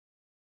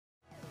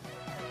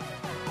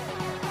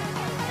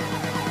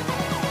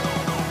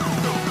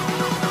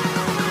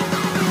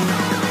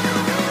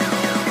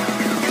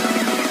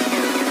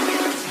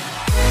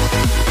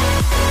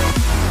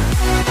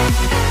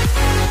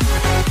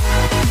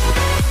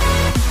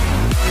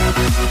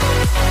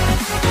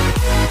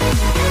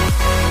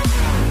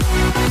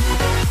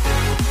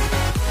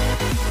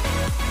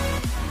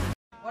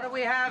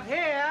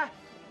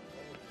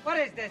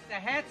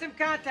handsome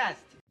contest.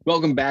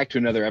 Welcome back to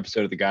another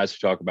episode of the Guys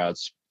Who Talk About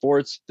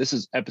Sports. This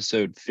is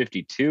episode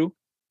 52.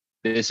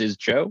 This is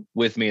Joe.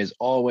 With me, as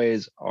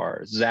always,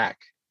 are Zach,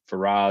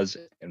 Faraz,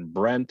 and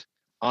Brent.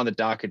 On the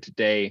docket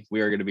today,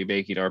 we are going to be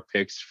making our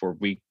picks for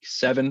week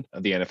 7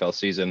 of the NFL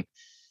season,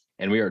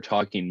 and we are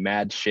talking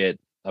mad shit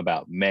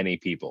about many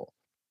people.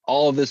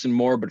 All of this and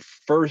more, but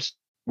first,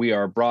 we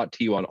are brought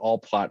to you on all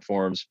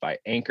platforms by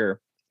Anchor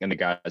and the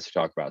Guys Who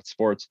Talk About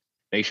Sports.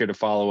 Make sure to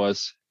follow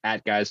us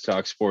at Guys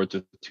Talk Sports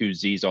with 2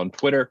 Z's on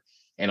Twitter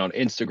and on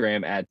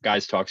Instagram at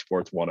Guys Talk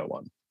Sports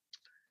 101.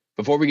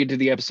 Before we get to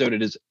the episode,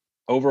 it is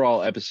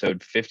overall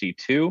episode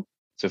 52.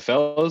 So,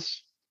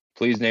 fellas,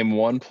 please name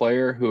one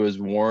player who has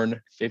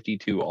worn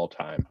 52 all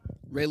time.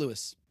 Ray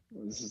Lewis.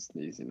 This is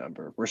an easy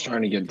number. We're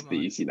starting to get into the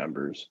easy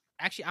numbers.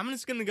 Actually, I'm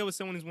just going to go with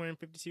someone who's wearing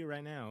 52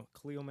 right now,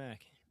 Khalil Mack.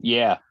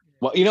 Yeah.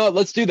 Well, you know what?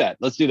 Let's do that.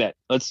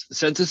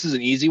 Since this is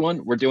an easy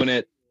one, we're doing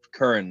it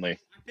currently.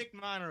 I picked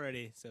mine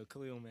already, so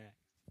Khalil Mack.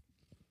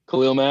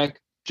 Khalil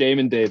Mack,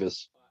 Jamin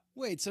Davis.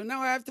 Wait, so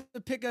now I have to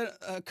pick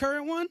a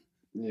current one?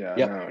 Yeah,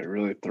 Yep. no, you're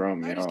really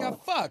throwing me I just off.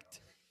 got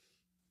fucked.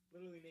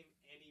 Literally name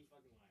any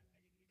fucking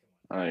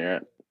line. Oh,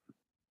 you're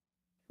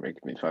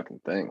making me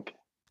fucking think.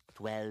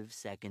 12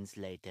 seconds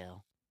later.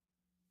 All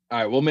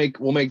right, we'll make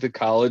the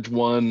college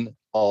one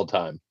all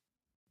time.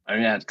 I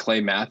mean, I had Clay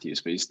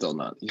Matthews, but he's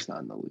not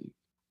in the league.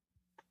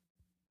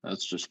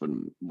 That's just what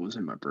was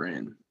in my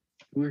brain.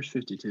 Who wears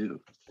 52?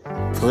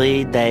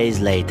 3 days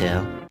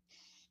later.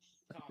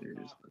 There it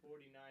is.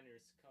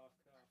 49ers, cough.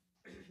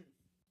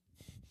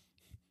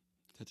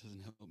 That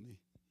doesn't help me.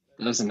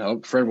 It doesn't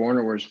help. Fred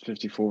Warner wears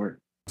 54.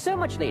 So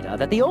much later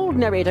that the old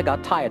narrator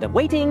got tired of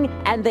waiting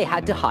and they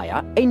had to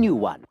hire a new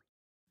one.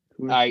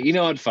 All right, you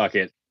know what? Fuck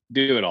it.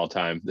 Do it all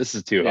time. This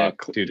is too hot.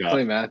 Too tough.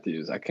 Clay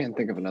Matthews. I can't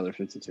think of another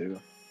 52.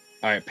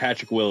 All right,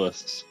 Patrick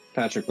Willis.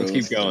 Patrick Let's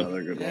Willis keep going. is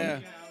another good Yeah.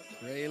 one.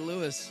 Ray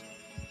Lewis.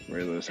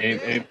 Ray Lewis.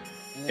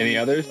 Any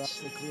others?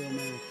 Russell Khalil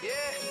Mack.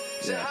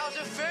 Yeah.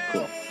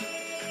 Cool.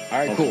 All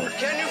right, cool.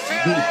 Can you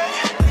feel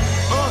it?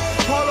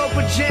 Polo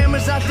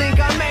pajamas, I think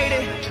I made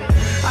it.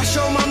 I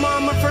showed my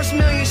mom my first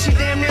million, she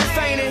damn near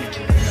fainted.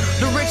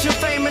 The rich and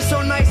famous,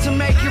 so nice to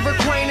make your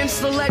acquaintance.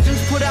 The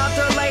legends put out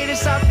their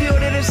latest, I feel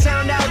that it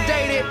sound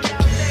outdated.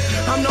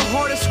 I'm the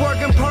hardest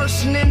working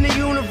person in the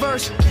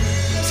universe.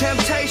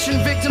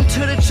 Temptation, victim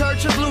to the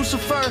church of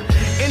Lucifer.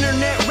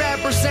 Internet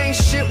rappers ain't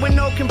shit when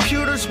no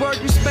computers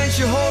work. You spent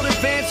your whole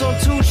advance on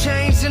 2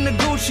 chains in the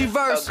Gucci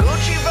verse.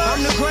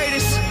 I'm the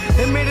greatest,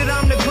 admitted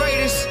I'm the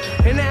greatest.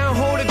 And I don't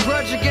hold a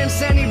grudge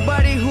against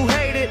anybody who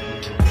hate it.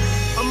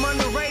 I'm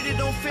underrated,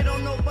 don't fit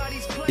on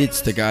nobody's plate.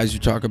 It's the Guys Who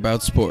Talk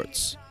About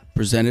Sports,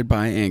 presented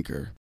by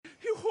Anchor.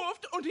 He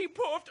hoofed and he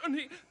puffed and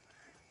he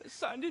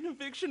signed an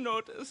eviction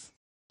notice.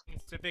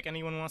 Specific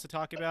anyone wants to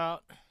talk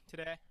about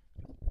today?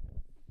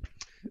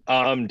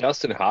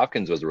 Dustin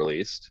Hopkins was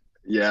released.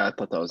 Yeah, I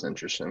thought that was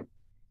interesting.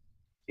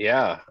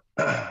 Yeah.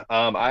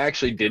 I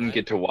actually didn't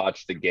get to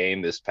watch the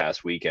game this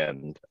past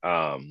weekend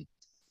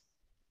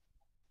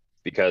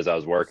because I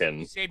was working.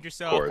 You saved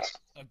yourself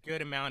a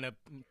good amount of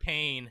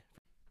pain.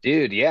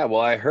 Dude, yeah.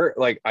 Well,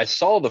 I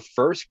saw the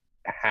first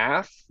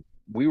half.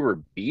 We were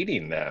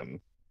beating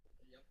them.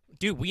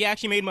 Dude, we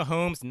actually made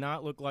Mahomes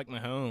not look like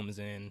Mahomes,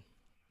 and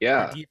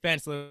Yeah. our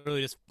defense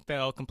literally just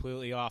fell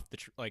completely off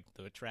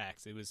the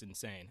tracks. It was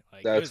insane.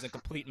 It was a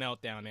complete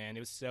meltdown, man.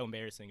 It was so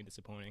embarrassing and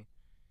disappointing.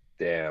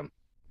 Damn.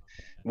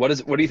 What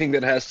do you think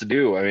that has to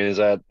do? I mean, is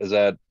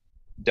that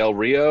Del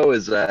Rio?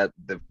 Is that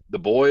the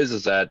boys?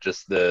 Is that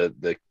just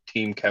the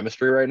team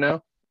chemistry right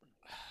now?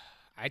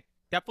 I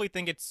definitely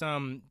think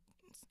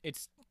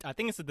I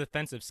think it's a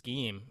defensive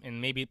scheme and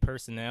maybe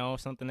personnel or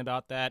something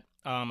about that.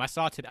 I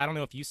saw I don't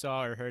know if you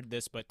saw or heard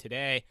this, but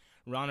today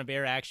Ron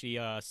Rivera actually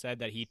said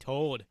that he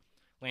told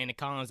Landon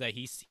Collins that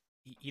he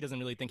doesn't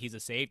really think he's a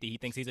safety. He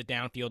thinks he's a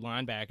downfield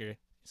linebacker.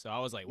 So I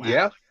was like, wow.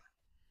 Yeah.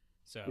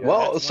 So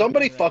Well,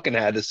 somebody fucking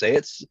had to say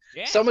it.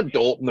 Yeah. Some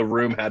adult in the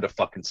room had to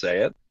fucking say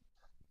it.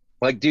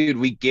 Like, dude,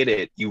 we get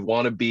it. You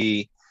want to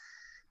be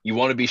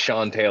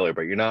Sean Taylor,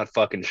 but you're not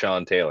fucking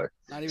Sean Taylor.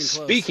 Not even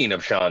close. Speaking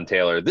of Sean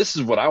Taylor, this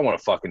is what I want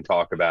to fucking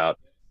talk about.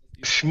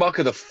 Schmuck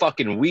of the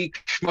fucking week,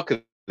 schmuck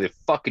of the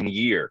fucking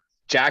year.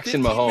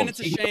 Jackson 15 Mahomes. minutes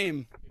of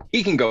shame.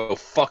 He can go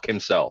fuck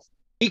himself.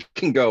 He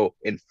can go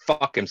and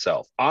fuck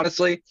himself.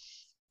 Honestly,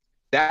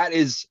 that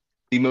is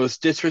the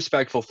most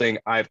disrespectful thing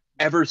I've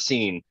ever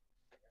seen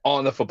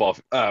on the football.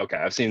 Okay,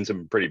 I've seen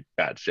some pretty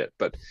bad shit,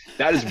 but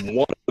that is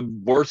one of the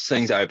worst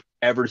things I've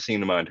ever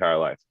seen in my entire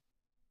life.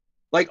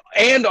 Like,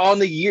 and on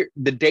the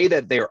day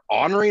that they're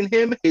honoring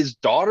him, his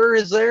daughter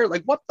is there.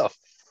 Like, what the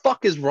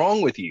fuck is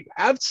wrong with you?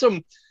 Have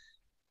some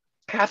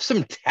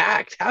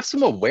tact, have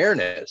some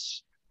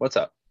awareness. What's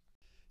up?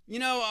 You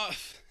know,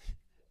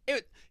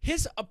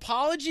 his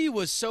apology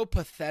was so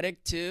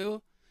pathetic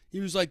too. He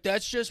was like,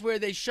 "That's just where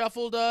they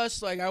shuffled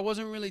us. Like, I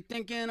wasn't really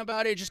thinking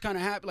about it. It just kind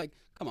of happened." Like,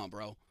 come on,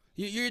 bro.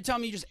 You're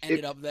telling me you just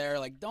ended up there?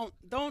 Like, don't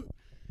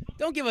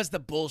give us the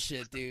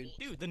bullshit, dude.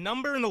 Dude, the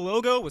number in the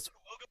logo was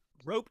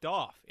roped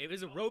off. It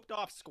was a roped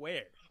off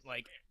square.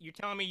 Like, you're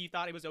telling me you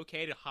thought it was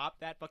okay to hop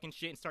that fucking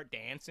shit and start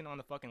dancing on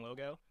the fucking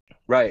logo?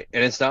 Right.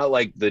 And it's not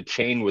like the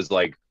chain was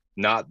like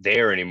not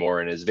there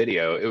anymore in his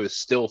video. It was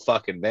still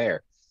fucking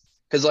there.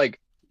 Cause like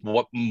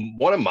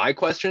one of my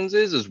questions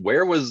is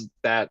where was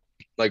that,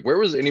 like, where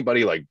was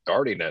anybody like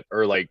guarding it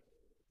or like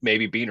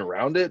maybe being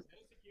around it?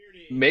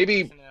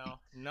 Maybe Personnel,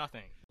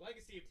 nothing.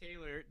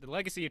 The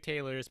legacy of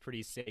Taylor is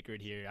pretty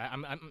sacred here.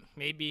 I'm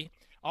maybe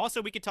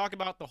also we could talk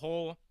about the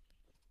whole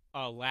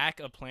lack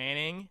of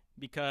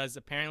because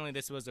apparently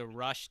this was a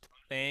rushed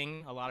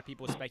thing. A lot of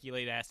people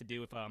speculate it has to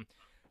do with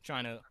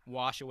trying to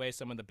wash away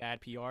some of the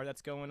bad PR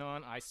that's going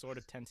on. I sort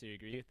of tend to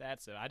agree with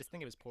that, so I just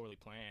think it was poorly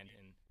planned,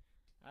 and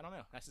I don't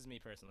know. That's just me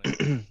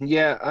personally.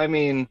 yeah, I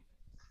mean,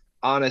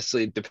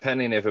 honestly,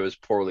 depending if it was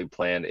poorly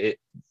planned,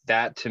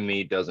 that to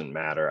me doesn't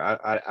matter.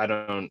 I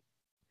don't.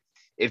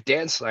 If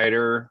Dan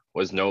Snyder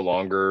was no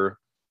longer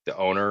the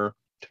owner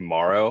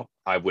tomorrow,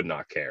 I would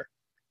not care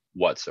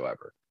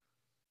whatsoever.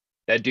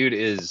 That dude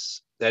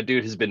has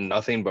been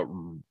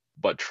nothing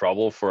but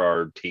trouble for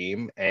our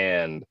team,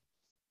 and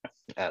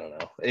I don't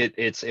know.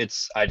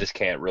 It's I just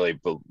can't really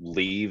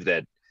believe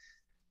that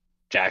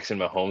Jackson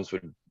Mahomes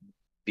would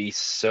be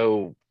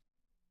so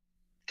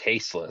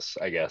tasteless,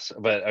 I guess.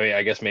 But I mean,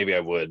 I guess maybe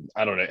I would.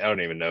 I don't know. I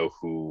don't even know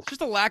who.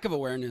 Just a lack of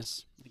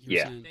awareness. Like you were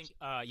Yeah.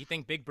 saying. You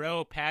think Big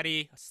Bro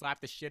Patty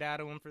slapped the shit out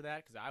of him for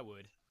that? Because I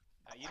would.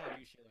 You don't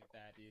do shit like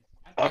that, dude.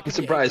 I'm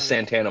surprised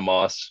Santana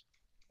Moss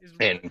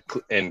and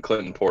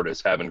Clinton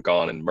Portis haven't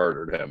gone and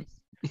murdered him.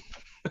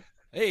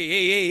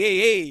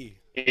 Hey.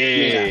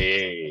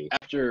 Hey.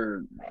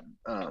 After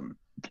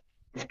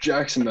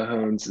Jackson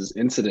Mahomes'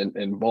 incident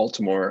in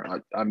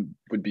Baltimore, I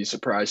would be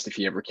surprised if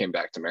he ever came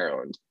back to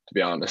Maryland, to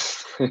be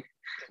honest.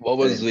 What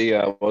was the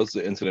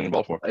incident in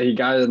Baltimore? He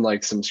got in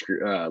like some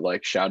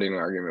like shouting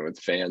argument with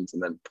fans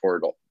and then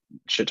poured a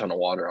shit ton of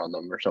water on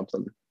them or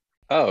something.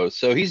 Oh,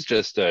 so he's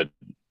just a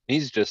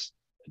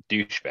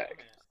douchebag.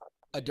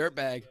 A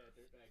dirtbag.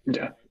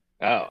 Yeah.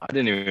 Oh, I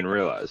didn't even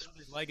realize.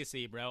 His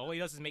legacy, bro. All he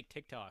does is make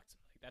TikToks.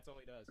 Like, that's all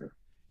he does.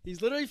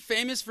 He's literally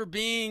famous for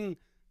being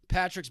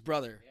Patrick's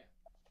brother.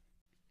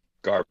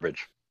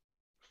 Garbage.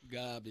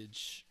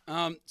 Garbage.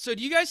 So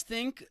do you guys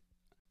think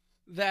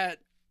that?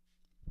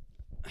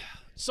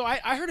 So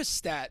I heard a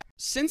stat.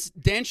 Since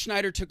Dan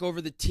Schneider took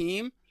over the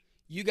team,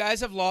 you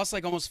guys have lost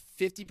like almost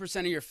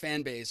 50% of your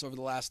fan base over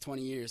the last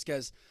 20 years.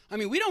 Because, I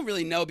mean, we don't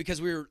really know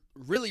because we were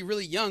really,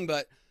 really young.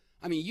 But,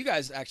 I mean, you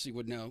guys actually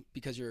would know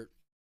because you're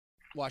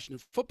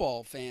Washington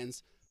football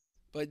fans.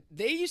 But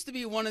they used to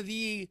be one of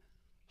the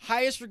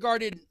highest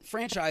regarded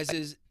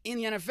franchises in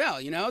the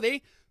NFL. You know,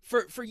 they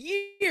for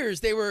years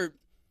they were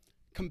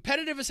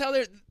competitive as hell.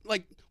 They're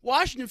like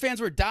Washington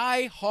fans were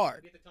die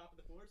hard.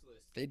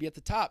 They'd be at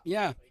the top,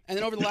 yeah. And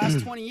then over the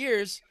last 20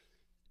 years,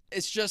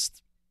 it's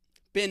just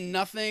been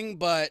nothing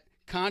but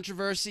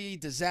controversy,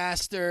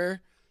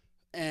 disaster,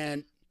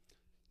 and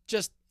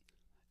just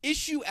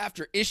issue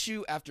after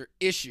issue after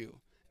issue.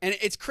 And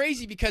it's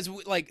crazy because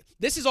like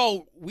this is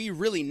all we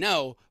really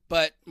know.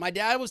 But my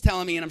dad was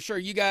telling me, and I'm sure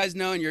you guys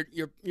know, and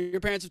your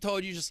parents have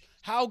told you just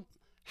how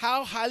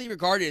highly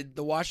regarded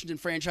the Washington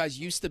franchise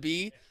used to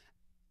be,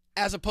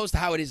 as opposed to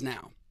how it is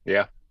now.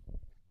 Yeah.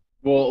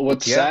 Well,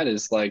 what's sad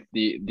is like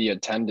the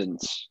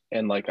attendance,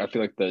 and like I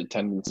feel like the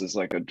attendance is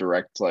like a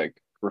direct like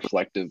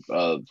reflective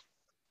of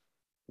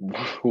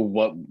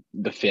what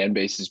the fan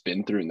base has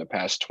been through in the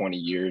past 20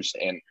 years,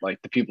 and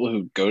like the people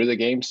who go to the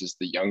games is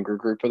the younger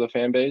group of the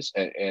fan base,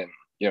 and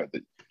you know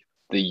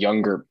the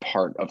younger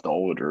part of the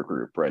older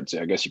group, right?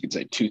 So I guess you could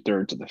say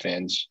 2/3 of the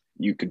fans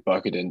you could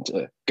bucket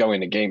into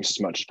going to games as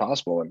much as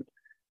possible, and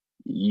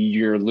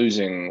you're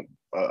losing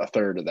a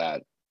third of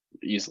that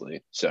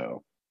easily.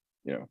 So.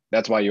 You know,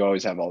 that's why you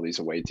always have all these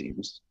away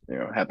teams, you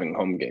know, having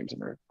home games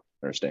in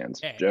our stands.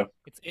 Yeah, Joe?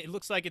 It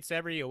looks like it's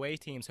every away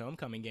team's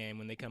homecoming game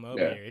when they come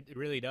over Yeah. here. It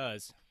really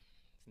does.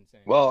 It's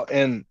insane. Well,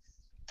 and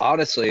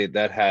honestly,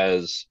 that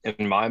has,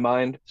 in my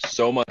mind,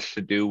 so much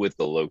to do with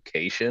the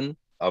location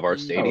of our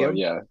stadium. Oh,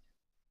 yeah.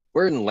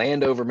 We're in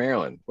Landover,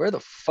 Maryland. Where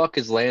the fuck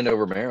is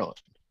Landover, Maryland?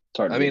 It's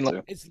hard to I get mean, to.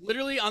 like, It's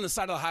literally on the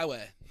side of the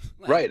highway.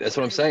 Like, right, that's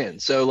what I'm saying.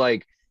 So,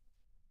 like,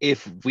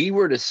 if we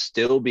were to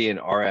still be in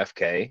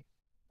RFK,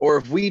 or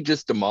if we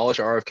just demolish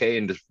RFK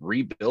and just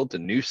rebuild a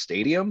new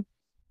stadium,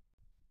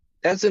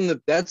 that's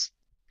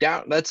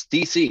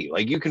DC.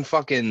 Like you can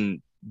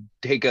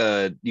take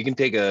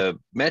a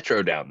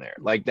metro down there.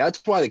 Like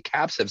that's why the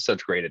Caps have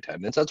such great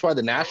attendance. That's why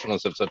the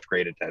Nationals have such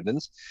great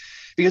attendance,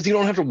 because you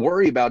don't have to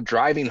worry about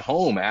driving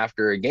home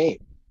after a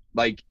game.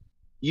 Like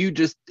you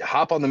just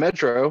hop on the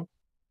metro,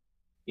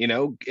 you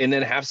know, and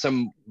then have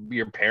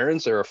your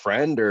parents or a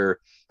friend or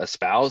a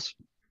spouse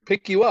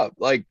pick you up.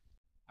 Like,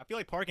 I feel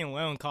like parking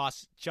alone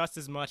costs just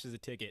as much as a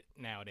ticket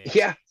nowadays.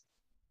 yeah,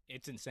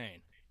 It's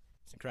insane.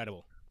 It's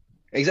incredible.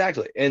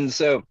 exactly. And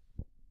so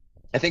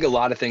I think a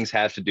lot of things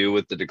have to do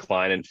with the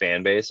decline in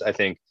fan base. I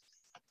think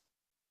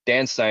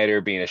Dan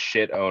Snyder being a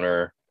shit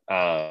owner.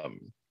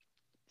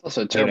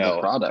 Also a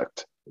terrible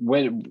product.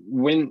 When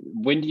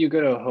do you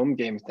go to a home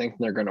game thinking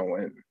they're going to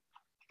win?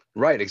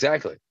 Right,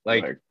 exactly.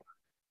 Like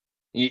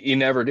You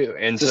never do.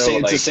 And It's the so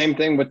same, like, it's the same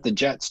thing with the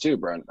Jets too,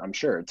 Brent. I'm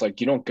sure it's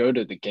like you don't go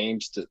to the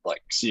games to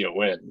like see a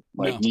win.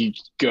 Like No. you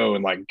go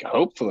and like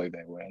hopefully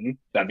they win.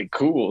 That'd be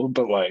cool,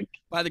 but like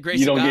By the grace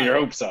you of don't get God. your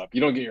hopes up.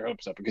 You don't get your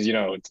hopes up because you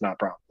know it's not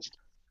promised.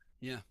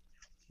 Yeah.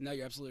 No,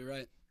 you're absolutely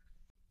right.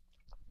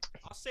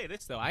 I'll say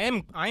this though, I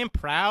am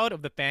proud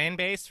of the fan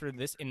base for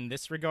this in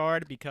this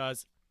regard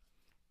because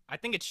I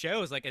think it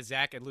shows, like as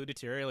Zach alluded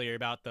to earlier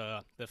about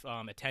the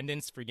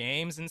attendance for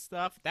games and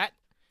stuff. That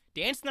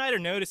Dan Snyder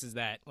notices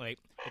that. Like,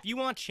 if you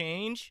want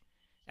change,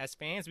 as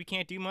fans, we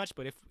can't do much.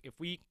 But if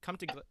we come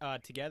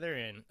together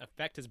and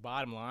affect his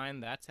bottom line,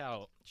 that's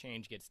how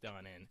change gets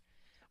done. And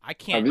I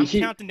can't. I'm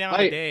counting down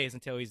the days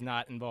until he's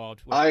not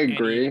involved with any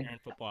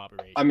current football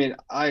operation. I mean,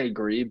 I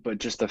agree, but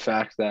just the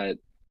fact that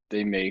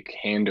they make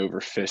hand over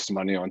fist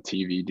money on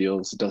TV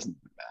deals, it doesn't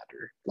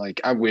matter.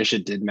 Like, I wish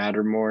it did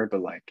matter more,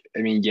 but like, I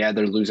mean, yeah,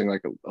 they're losing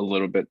like a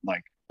little bit,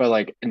 like, but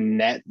like in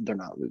net, they're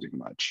not losing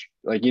much.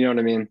 Like, you know what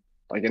I mean?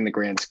 Like in the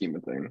grand scheme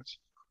of things.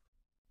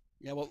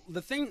 Yeah, well,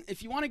 the thing,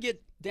 if you want to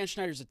get Dan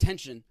Schneider's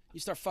attention, you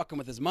start fucking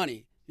with his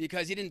money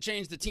because he didn't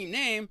change the team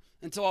name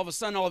until all of a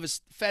sudden all of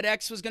his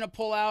FedEx was going to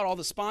pull out, all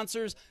the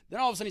sponsors. Then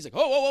all of a sudden he's like,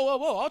 oh,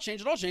 whoa, I'll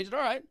change it. All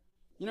right.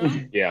 You know?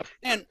 Yeah.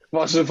 And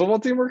Washington football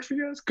team works for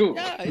you guys? Cool.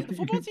 Yeah, the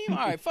football team?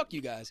 All right, fuck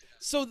you guys.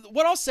 So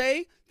what I'll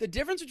say, the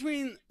difference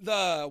between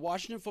the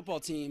Washington football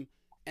team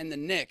and the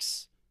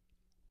Knicks,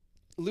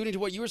 alluding to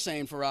what you were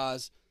saying,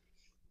 Faraz,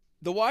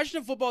 the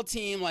Washington football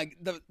team, like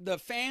the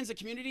fans, the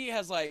community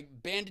has like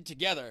banded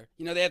together.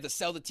 You know, they have the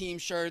sell the team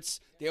shirts.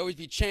 They always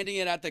be chanting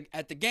it at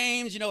the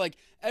games. You know, like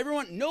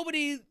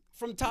nobody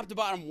from top to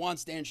bottom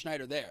wants Dan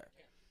Schneider there.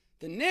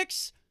 The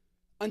Knicks,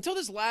 until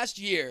this last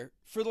year,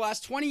 for the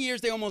last 20 years,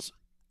 they almost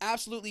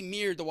absolutely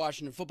mirrored the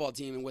Washington football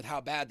team and with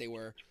how bad they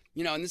were.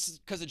 You know, and this is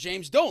because of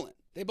James Dolan.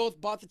 They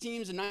both bought the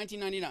teams in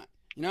 1999.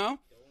 You know,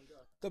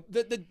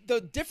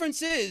 the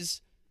difference is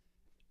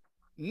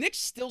Knicks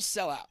still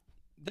sell out.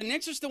 The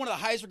Knicks are still one of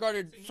the highest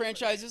regarded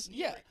franchises.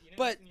 Yeah,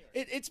 but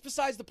it's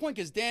besides the point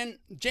because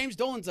James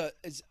Dolan's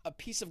is a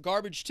piece of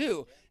garbage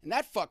too, and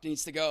that fuck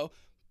needs to go.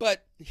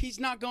 But he's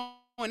not going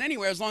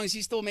anywhere as long as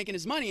he's still making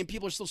his money and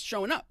people are still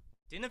showing up.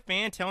 Didn't a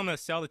fan tell him to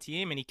sell the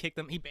team and he kicked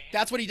them? He banned.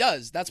 That's what he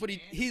does. That's what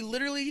he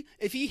literally.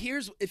 If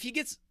he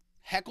gets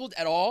heckled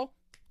at all,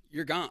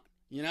 you're gone.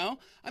 You know.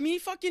 I mean, he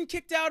fucking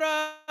kicked out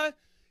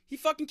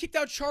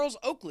Charles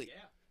Oakley,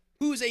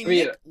 who's a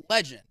Knick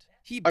legend.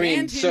 He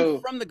banned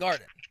him from the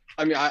Garden.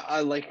 I mean,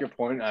 I like your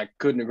point. I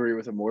couldn't agree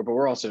with it more, but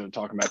we're also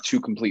talking about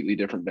two completely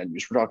different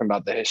venues. We're talking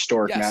about the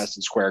historic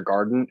Madison Square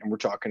Garden, and we're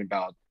talking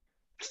about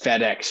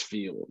FedEx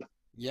Field.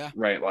 Yeah.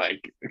 Right.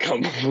 Like a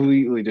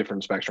completely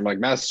different spectrum. Like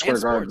Madison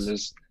Square Garden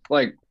is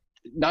like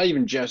not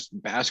even just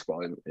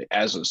basketball.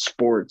 As a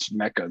sports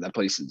mecca, that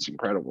place is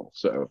incredible.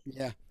 So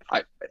yeah,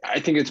 I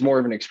think it's more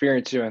of an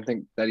experience too. I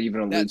think that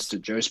even alludes to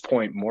Joe's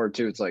point more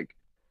too. It's like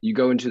you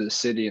go into the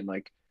city and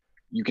like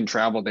you can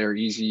travel there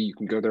easy. You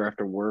can go there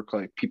after work.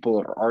 Like people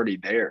are already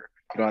there.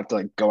 You don't have to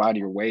like go out of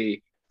your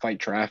way, fight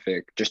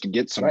traffic just to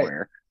get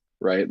somewhere.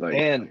 Right. Like,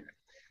 and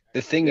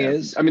the thing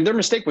is, I mean, their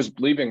mistake was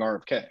leaving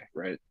RFK,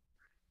 right?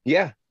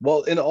 Yeah.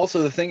 Well, and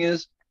also the thing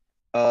is,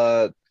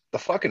 the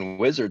fucking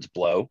Wizards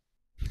blow,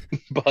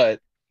 but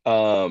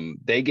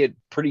they get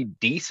pretty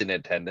decent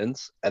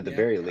attendance at the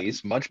very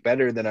least, much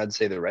better than I'd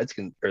say the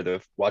Redskins or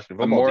the Washington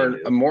football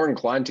team. I'm more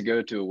inclined to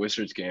go to a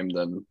Wizards game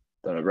than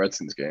a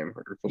Redskins game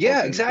or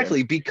exactly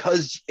game.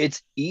 Because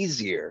it's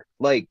easier.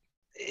 Like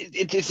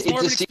it just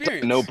seems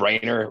like a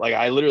no-brainer. Like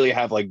I literally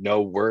have like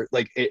no word.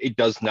 Like it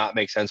does not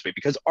make sense to me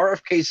because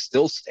RFK is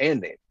still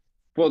standing.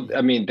 Well,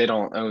 I mean, they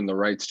don't own the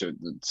rights to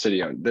it. The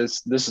city owned this.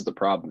 This is the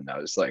problem now.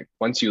 It's like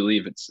once you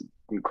leave, it's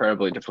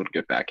incredibly difficult to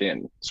get back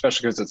in,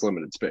 especially because it's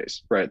limited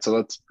space, right? So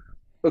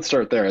let's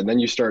start there, and then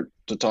you start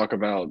to talk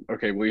about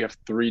we have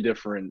three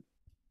different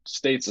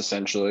states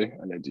essentially.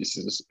 I know DC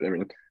is,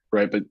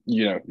 right, but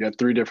you have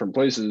three different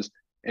places,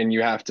 and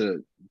you have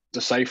to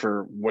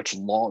decipher which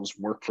laws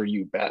work for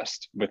you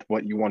best with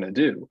what you want to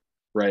do,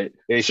 right?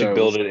 They should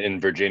build it in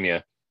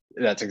Virginia.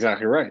 That's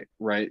exactly right,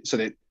 right?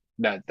 So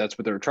that's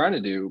what they were trying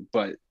to do,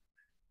 but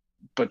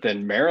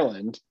then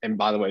Maryland, and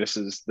by the way, this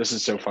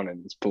is so fun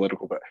and it's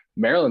political, but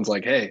Maryland's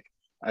like, hey,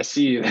 I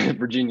see that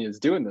Virginia is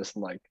doing this,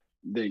 and like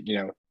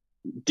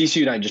DC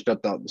United just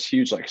built out this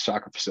huge like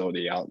soccer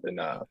facility out in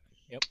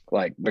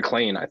like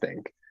McLean, I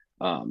think.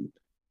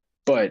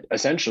 But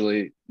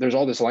essentially there's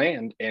all this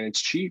land and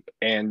it's cheap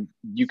and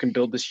you can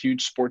build this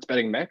huge sports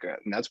betting mecca,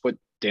 and that's what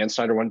Dan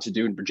Snyder wanted to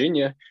do in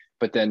Virginia.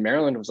 But then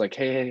Maryland was like,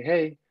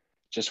 hey,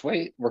 just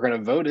wait, we're going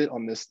to vote it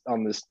on this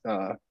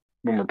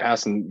when we're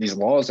passing these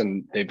laws.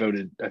 And they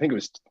voted, I think it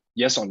was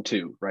yes on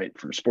 2, right,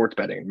 for sports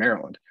betting in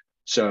Maryland.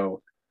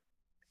 So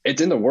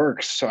it's in the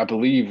works. So I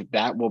believe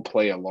that will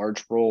play a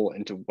large role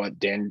into what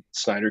Dan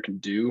Snyder can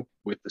do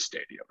with the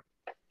stadium.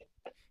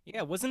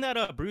 Yeah, wasn't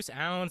that Bruce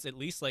Allen's at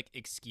least like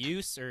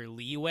excuse or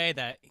leeway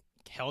that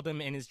held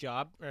him in his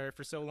job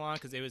for so long?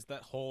 Because it was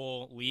that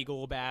whole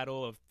legal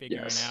battle of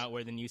figuring out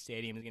where the new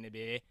stadium is going to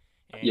be.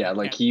 And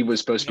like he was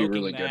supposed to be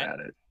really good at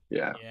it.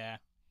 Yeah.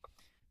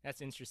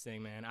 That's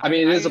interesting, man. I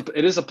mean,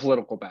 it is a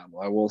political battle.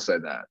 I will say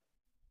that.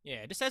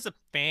 Yeah, just as a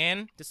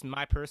fan, just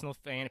my personal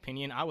fan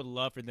opinion, I would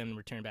love for them to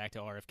return back to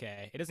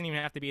RFK. It doesn't even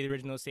have to be the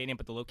original stadium,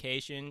 but the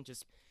location,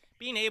 just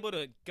being able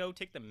to go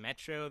take the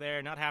metro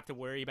there, not have to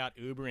worry about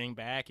Ubering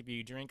back if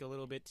you drink a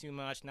little bit too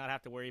much, not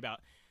have to worry about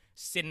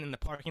sitting in the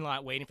parking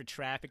lot waiting for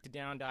traffic to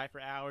down die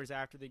for hours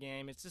after the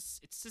game. It's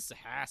just a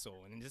hassle,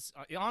 and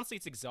honestly,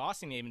 it's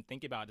exhausting to even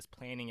think about just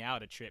planning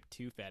out a trip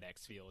to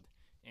FedEx Field.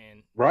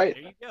 And right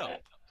there you go.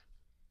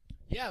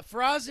 Yeah,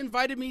 Faraz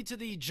invited me to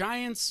the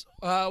Giants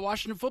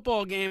Washington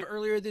football game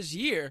earlier this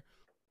year.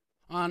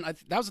 That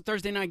was a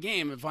Thursday night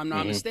game, if I'm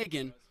not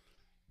mistaken.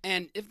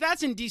 And if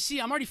that's in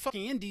D.C., I'm already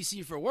fucking in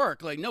D.C. for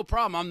work. Like, no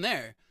problem, I'm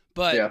there.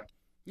 But,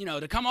 you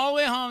know, to come all the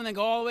way home and then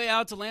go all the way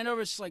out to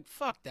Landover, it's just like,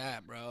 fuck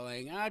that, bro.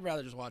 Like, I'd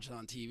rather just watch it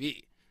on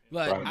TV.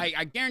 But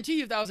I guarantee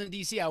you if that was in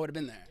D.C., I would have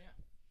been there. Yeah.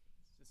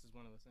 This is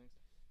one of those things.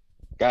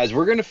 guys,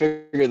 we're gonna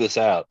figure this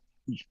out.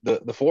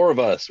 The four of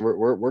us,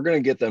 we're gonna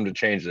get them to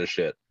change this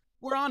shit.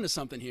 We're on to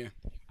something here.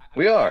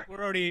 We are.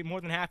 We're already more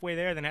than halfway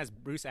there than as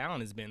Bruce Allen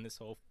has been this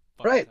whole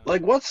Right. time.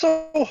 Like, what's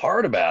so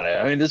hard about it?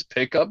 I mean, just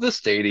pick up the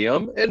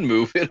stadium and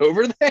move it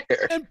over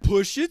there. And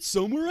push it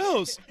somewhere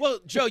else. Well,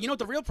 Joe, you know what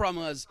the real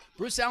problem was?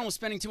 Bruce Allen was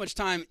spending too much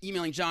time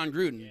emailing Jon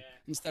Gruden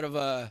instead of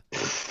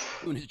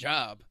doing his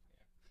job.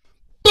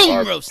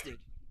 Boom, roasted.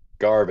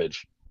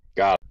 Garbage.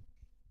 Got it.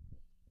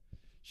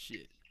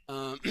 Shit.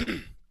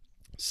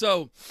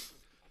 So...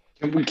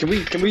 Can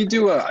we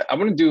do I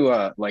want to do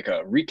like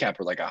a recap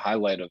or like a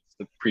highlight of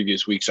the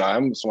previous week. So I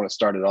just want to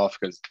start it off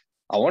because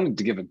I wanted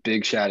to give a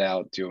big shout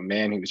out to a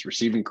man who was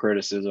receiving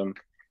criticism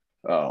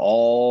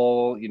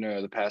all,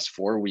 the past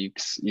 4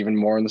 weeks, even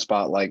more in the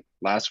spotlight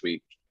last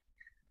week.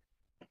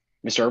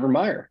 Mr. Urban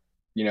Meyer,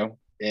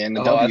 and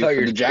the I thought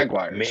you were the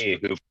Jaguars.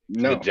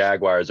 The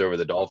Jaguars over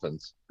the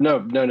Dolphins.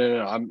 No.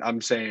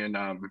 I'm saying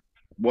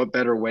what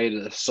better way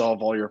to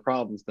solve all your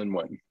problems than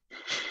win?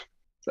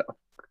 So.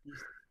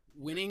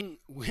 Winning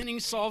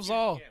solves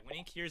all. Yeah,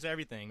 winning cures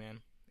everything,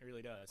 man. It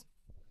really does.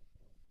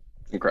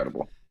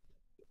 Incredible.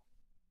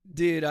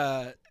 Dude,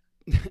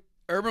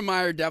 Urban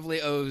Meyer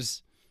definitely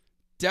owes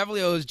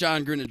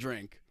Jon Gruden a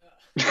drink.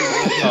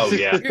 Oh,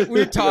 yeah.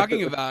 We're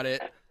talking about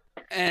it.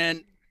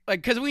 And,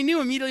 because we knew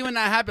immediately when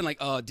that happened,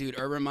 oh, dude,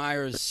 Urban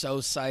Meyer is so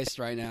psyched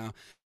right now.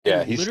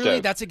 Yeah, and he's literally,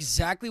 stoked. that's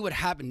exactly what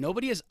happened.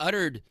 Nobody has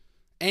uttered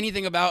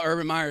anything about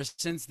Urban Meyer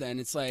since then.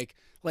 It's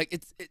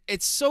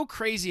it's so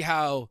crazy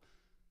how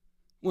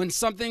when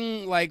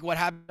something like what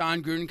happened to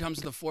Jon Gruden comes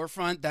to the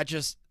forefront, that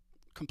just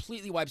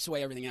completely wipes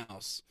away everything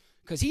else.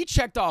 Because he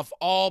checked off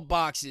all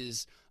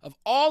boxes of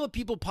all the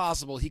people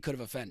possible he could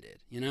have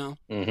offended,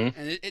 Mm-hmm.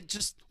 And it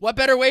just, what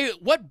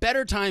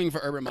better timing for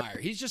Urban Meyer?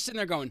 He's just sitting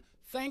there going,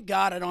 thank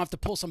God I don't have to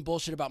pull some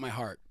bullshit about my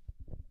heart.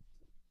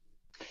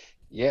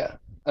 Yeah.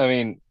 I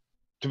mean,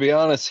 to be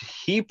honest,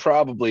 he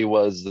probably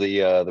was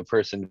the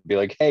person to be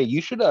like, hey,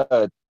 you should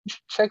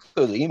check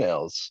those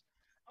emails.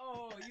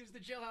 Use the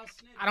jailhouse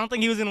snitch. I don't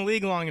think he was in the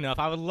league long enough.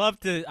 I would love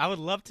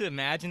to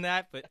imagine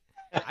that, but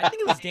I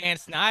think it was Dan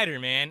Snyder,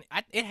 man.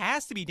 It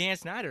has to be Dan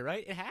Snyder,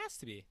 right? It has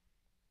to be.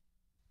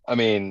 I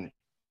mean,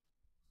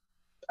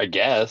 I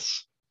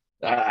guess.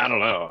 I don't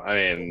know. I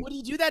mean, would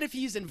he do that if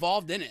he's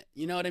involved in it?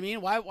 You know what I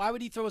mean? Why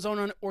would he throw his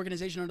own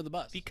organization under the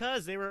bus?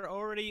 Because they were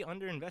already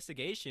under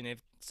investigation. If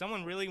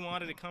someone really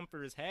wanted to come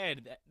for his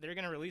head, they're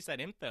going to release that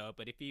info.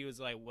 But if he was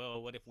like,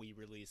 well, what if we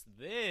release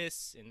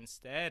this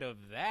instead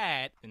of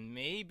that, then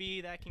maybe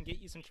that can get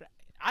you some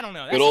I don't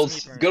know.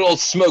 That's good old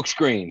smoke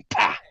screen.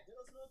 Pah!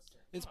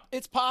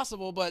 It's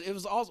possible, but it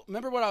was also,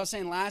 remember what I was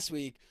saying last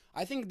week?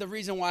 I think the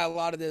reason why a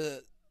lot of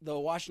the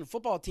Washington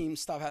football team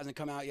stuff hasn't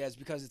come out yet is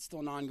because it's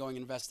still an ongoing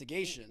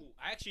investigation.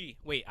 I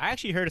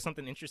actually heard of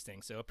something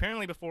interesting. So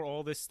apparently before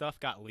all this stuff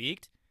got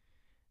leaked,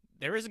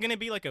 there is going to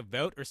be like a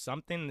vote or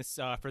something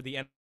for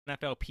the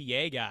NFL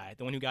PA guy,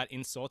 the one who got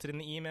insulted in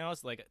the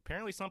emails. Like,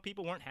 apparently some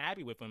people weren't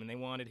happy with him and they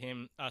wanted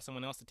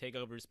someone else to take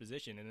over his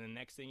position. And then the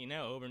next thing you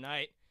know,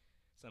 overnight,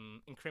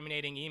 some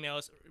incriminating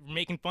emails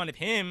making fun of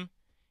him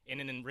in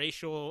an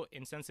racial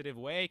insensitive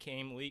way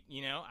came leak.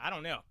 I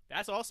don't know.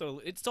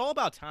 It's all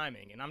about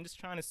timing, and I'm just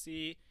trying to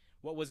see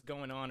what was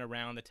going on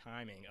around the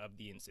timing of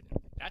the incident.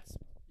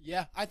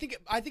 Yeah, I think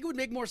it would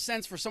make more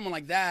sense for someone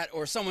like that,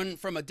 or someone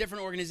from a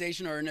different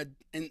organization, or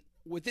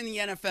within the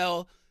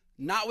NFL,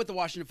 not with the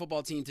Washington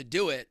football team, to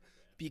do it,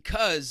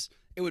 because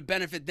it would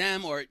benefit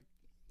them or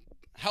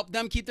help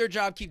them keep their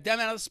job, keep them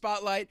out of the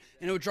spotlight,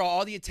 and it would draw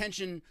all the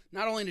attention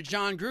not only to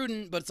Jon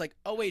Gruden, but it's like,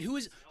 oh wait, who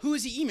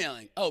is he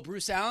emailing? Oh,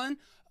 Bruce Allen.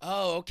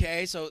 Oh,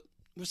 okay. So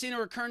we're seeing a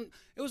recurrent.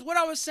 It was what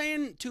I was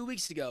saying 2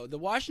 weeks ago. The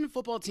Washington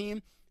football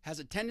team has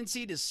a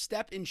tendency to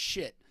step in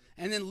shit.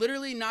 And then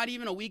literally not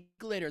even a week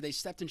later, they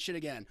stepped in shit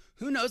again.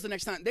 Who knows the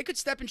next time? They could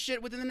step in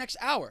shit within the next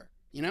hour,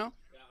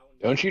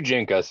 Don't you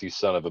jinx us, you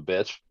son of a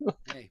bitch.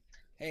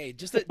 Hey,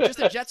 just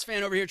a Jets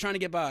fan over here trying to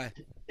get by.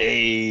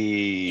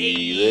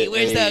 Hey,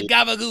 where's the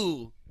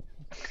gabagoo?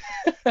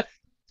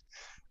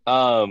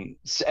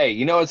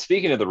 Hey, what?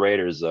 Speaking of the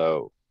Raiders,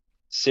 though,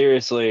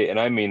 seriously, and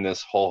I mean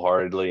this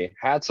wholeheartedly,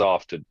 hats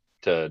off to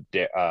to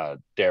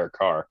Derek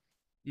Carr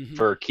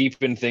for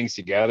keeping things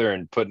together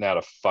and putting out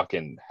a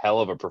fucking hell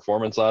of a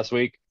performance last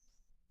week.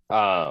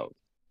 I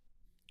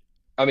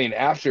mean,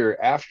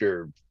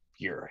 after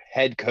your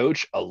head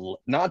coach,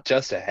 not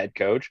just a head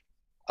coach,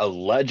 a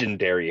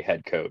legendary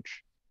head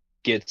coach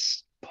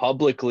gets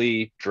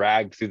publicly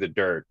dragged through the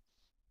dirt,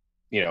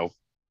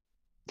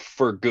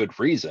 for good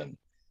reason.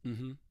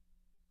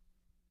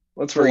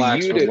 Let's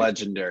relax with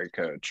legendary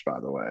coach, by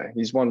the way.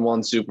 He's won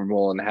one Super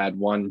Bowl and had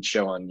one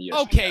show on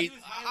ESPN. Okay.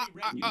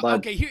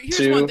 Okay,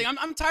 here's one thing.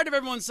 I'm tired of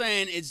everyone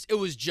saying it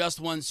was just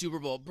one Super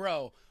Bowl.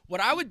 Bro,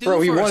 what I would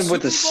do he for won a Super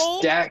with a Bowl,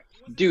 stack.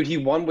 Dude, he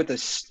won with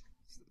a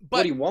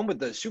but he won with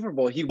the Super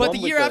Bowl. But the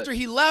year after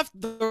he left,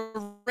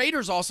 the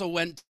Raiders also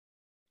went.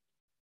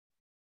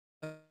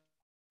 I'm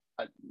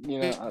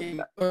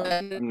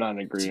not in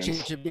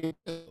agreement.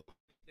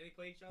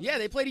 Yeah,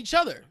 they played each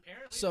other.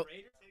 So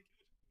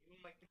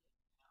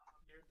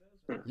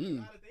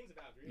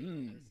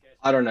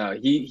I don't know.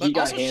 He got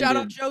also handed. Shout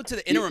out Joe to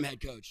the interim head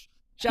coach.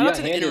 Shout out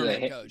to the interim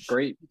head coach.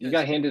 Great. You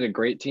got handed a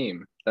great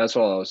team. That's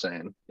all I was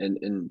saying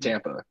in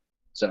Tampa.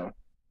 So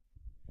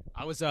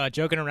I was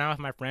joking around with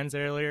my friends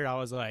earlier. I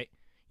was like,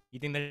 "You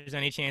think there's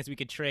any chance we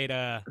could trade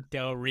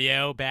Del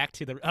Rio back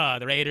to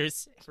the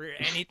Raiders for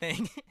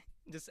anything,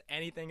 just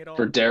anything at all?"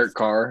 For Derek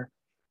Carr.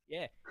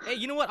 Yeah. Hey,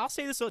 you know what? I'll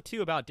say this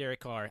too about Derek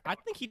Carr. I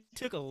think he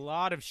took a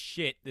lot of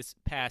shit this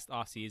past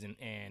offseason,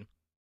 and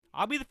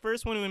I'll be the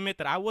first one to admit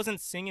that I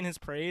wasn't singing his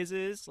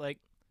praises like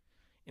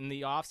in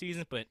the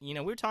offseason, but we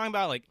were talking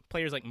about like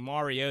players like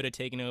Mariota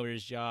taking over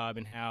his job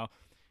and how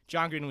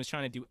Jon Gruden was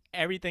trying to do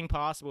everything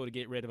possible to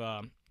get rid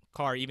of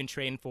Carr, even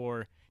trading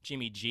for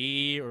Jimmy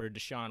G or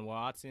Deshaun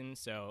Watson.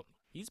 So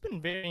he's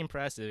been very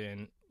impressive,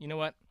 and you know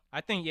what? I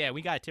think,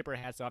 we got to tip our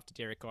hats off to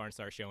Derek Carr and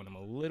start showing him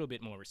a little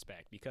bit more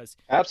respect because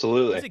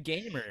absolutely he's a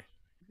gamer.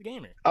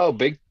 Oh,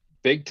 big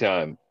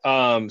time.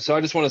 So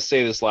I just want to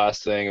say this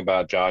last thing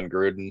about Jon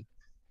Gruden.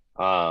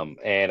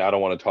 And I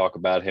don't want to talk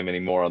about him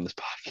anymore on this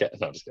podcast.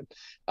 No, I'm just kidding.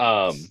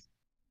 I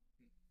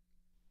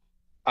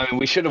mean,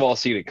 we should have all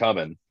seen it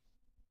coming.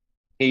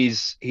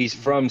 He's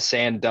from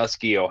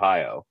Sandusky,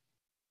 Ohio.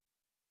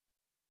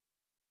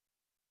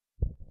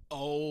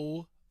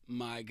 Oh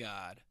my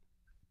God.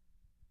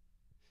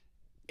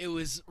 It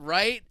was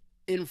right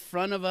in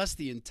front of us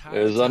the entire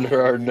time. It was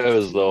under our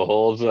nose the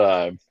whole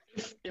time.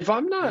 If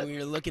I'm not, we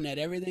were looking at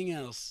everything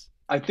else.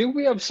 I think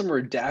we have some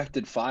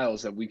redacted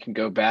files that we can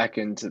go back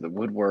into the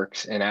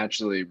woodworks and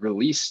actually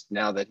release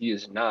now that he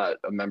is not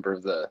a member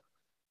of the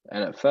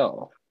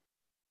NFL,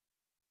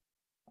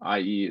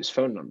 i.e. his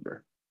phone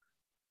number.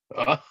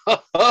 Oh,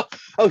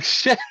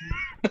 shit.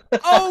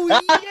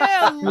 Oh,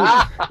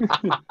 yeah.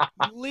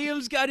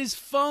 Liam's got his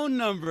phone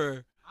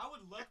number. I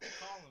would love to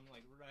call him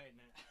like right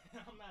now.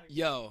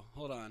 Yo,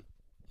 hold on.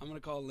 I'm going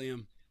to call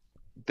Liam.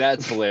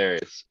 That's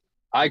hilarious.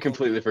 I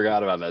completely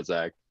forgot about that,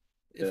 Zach.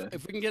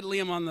 If we can get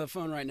Liam on the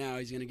phone right now,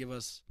 he's going to give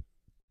us.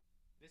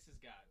 This has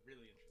got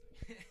really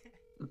interesting.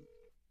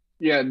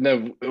 Yeah,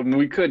 no,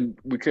 we could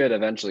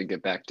eventually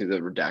get back to the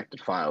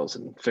redacted files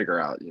and figure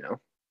out,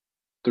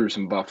 through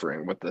some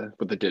buffering what the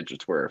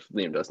digits were if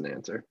Liam doesn't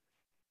answer.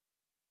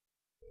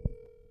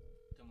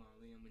 Come on,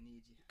 Liam, we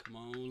need you. Come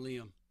on,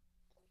 Liam.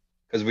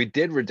 Because we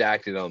did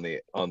redact it on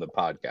the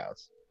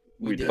podcast.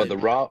 We did. But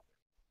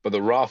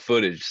the raw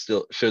footage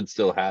should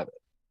still have it.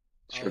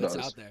 Sure it's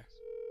does. out there.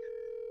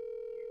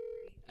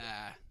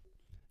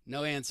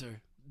 No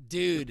answer,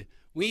 dude.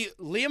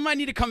 Liam might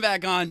need to come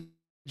back on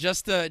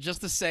just to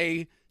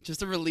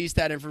release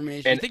that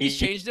information. And you think he's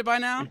changed it by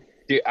now?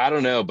 Dude, I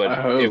don't know,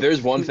 but if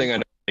there's one thing I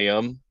know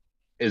Liam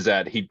is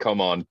that he'd come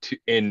on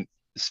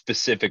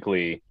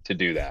specifically to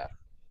do that.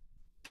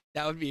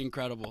 That would be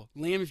incredible,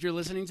 Liam. If you're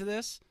listening to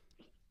this,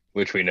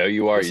 which we know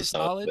you are, you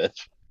son of a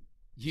bitch.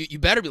 You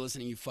better be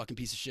listening, you fucking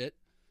piece of shit.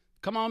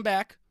 Come on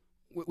back.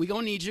 We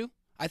gonna need you.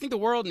 I think the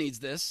world needs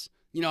this.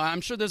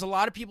 I'm sure there's a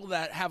lot of people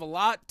that have a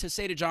lot to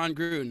say to Jon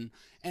Gruden,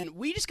 and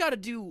we just got to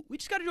do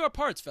our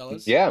parts,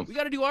 fellas. Yeah. We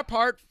got to do our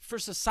part for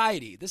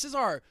society. This is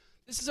our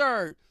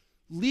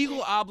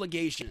legal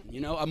obligation,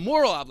 a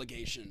moral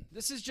obligation.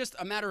 This is just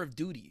a matter of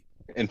duty.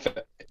 In fact,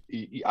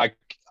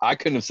 I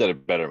couldn't have said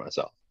it better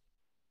myself.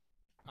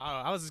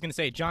 I was just gonna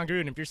say, Jon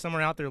Gruden, if you're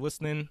somewhere out there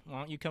listening,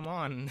 why don't you come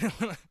on?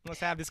 Let's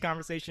have this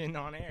conversation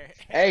on air.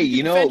 Hey,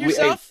 defend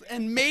yourself,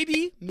 and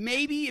maybe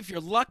if you're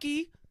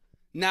lucky.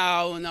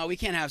 No, we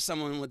can't have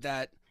someone with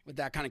that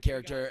kind of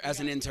character as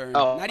an intern.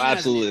 Oh,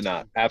 absolutely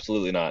not.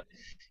 Absolutely not.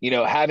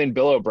 Having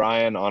Bill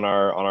O'Brien on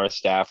our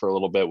staff for a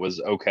little bit was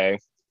okay.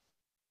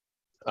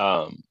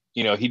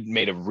 He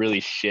made a really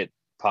shit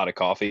pot of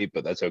coffee,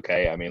 but that's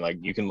okay. I mean, like,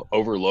 you can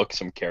overlook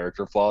some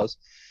character flaws,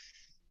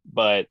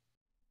 but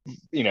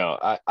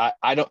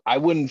I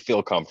wouldn't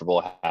feel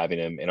comfortable having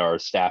him in our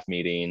staff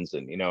meetings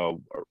and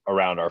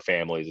around our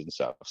families and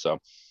stuff. So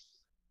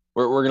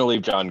we're gonna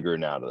leave Jon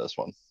Gruden out of this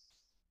one.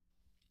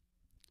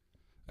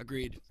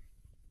 Agreed.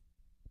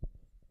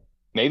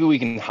 Maybe we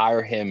can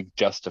hire him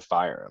just to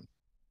fire him.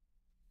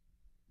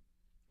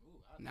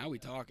 Now we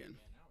talking.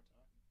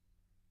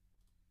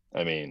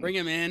 I mean, Bring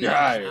him in You're and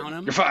hired. clown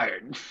him. You're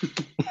fired.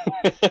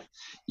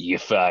 you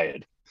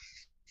fired.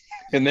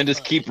 And then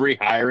just keep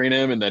rehiring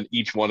him, and then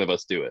each one of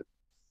us do it.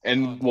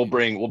 And we'll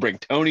bring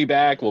Tony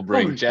back. We'll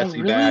bring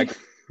Jesse really? back.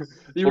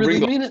 You We'll really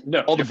bring mean it?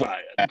 No, all the you're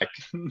fired. back.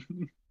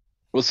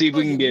 We'll see if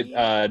we can Look get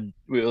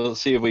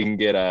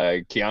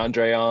at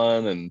Keandre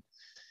on and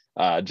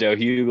Joe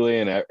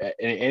Hughley and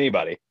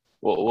anybody.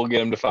 We'll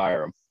get him to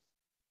fire him.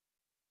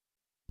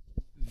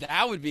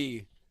 That would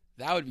be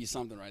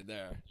something right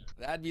there.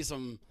 That'd be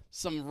some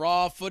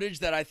raw footage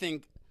that I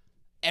think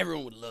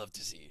everyone would love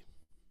to see.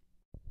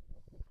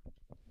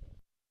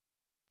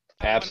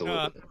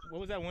 Absolutely. What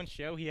was that one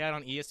show he had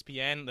on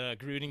ESPN, the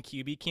Gruden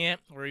QB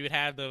camp, where he would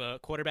have the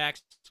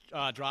quarterbacks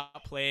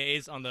drop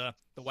plays on the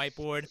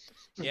whiteboard?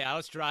 Yeah,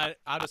 I'll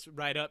just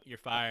write up, "You're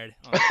fired."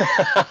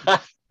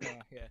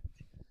 Yeah.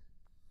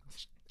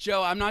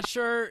 Joe, I'm not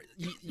sure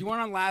you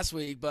weren't on last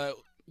week, but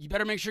you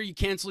better make sure you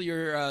cancel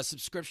your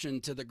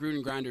subscription to the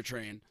Gruden Grinder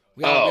train.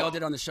 We all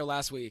did on the show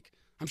last week.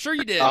 I'm sure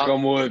you did.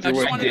 Come with I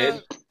just you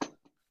wanted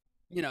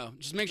to,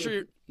 just make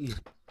sure you're.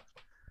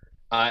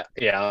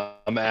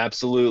 I'm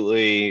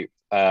absolutely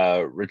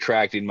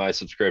retracting my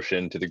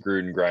subscription to the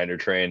Gruden Grinder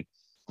train,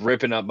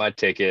 ripping up my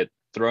ticket,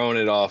 throwing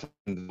it off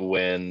into the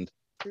wind.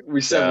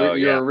 We said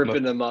you're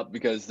ripping them up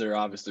because they're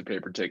obviously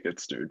paper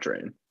tickets to a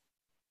train.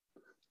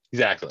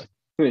 Exactly.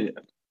 Yeah.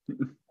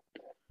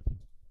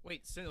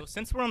 Wait, so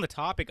since we're on the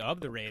topic of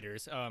the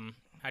Raiders,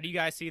 how do you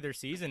guys see their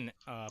season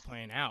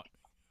playing out?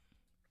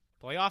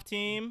 Playoff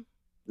team?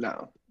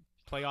 No.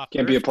 Playoff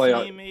Can't be a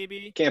playoff team,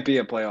 maybe? Can't be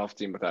a playoff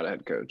team without a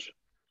head coach.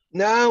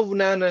 No.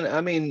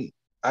 I mean,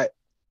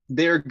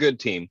 they're a good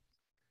team.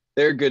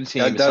 They're a good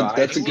team.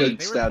 That's a good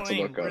they were stat to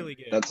playing look up. really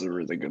good. That's a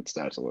really good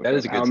stat to look up. That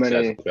is a good stat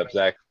to look up,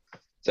 Zach.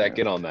 Zach,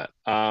 get on that.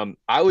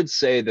 I would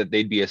say that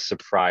they'd be a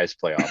surprise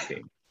playoff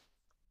team.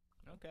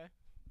 Okay.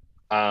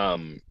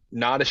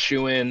 Not a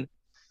shoo-in,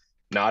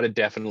 not a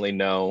definitely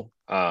no.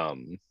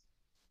 But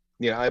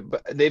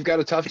they've got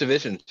a tough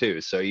division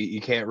too, so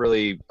you can't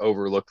really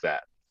overlook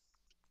that.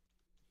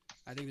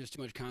 I think there's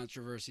too much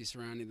controversy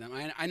surrounding them.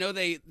 I know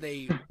they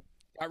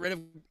got rid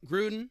of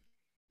Gruden,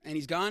 and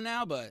he's gone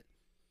now, but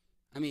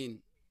I mean,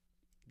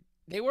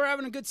 they were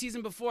having a good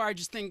season before. I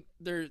just think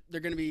they're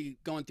going to be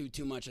going through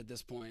too much at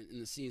this point in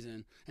the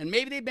season, and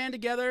maybe they band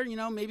together.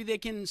 Maybe they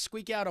can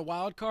squeak out a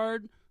wild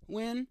card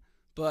win,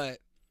 but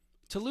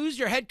to lose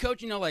your head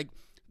coach, like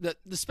the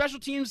special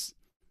teams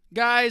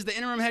guys, the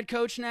interim head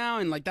coach now,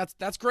 and like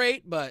that's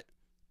great, but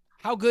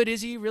how good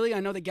is he really? I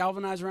know they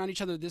galvanized around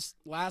each other this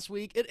last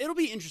week. It'll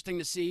be interesting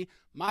to see.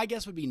 My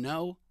guess would be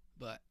no,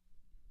 but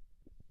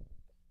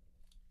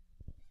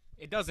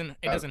it doesn't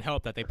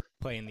help that they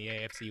play in the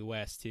AFC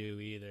West too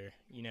either.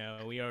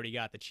 We already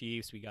got the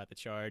Chiefs, we got the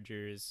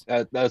Chargers.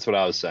 That's what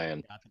I was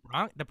saying.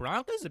 The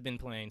Broncos have been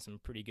playing some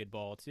pretty good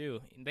ball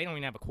too. They don't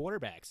even have a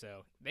quarterback,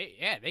 so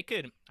they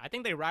could. I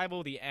think they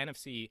rival the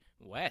NFC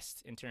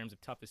West in terms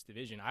of toughest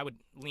division. I would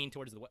lean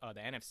towards the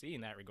NFC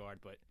in that regard,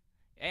 but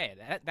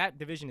that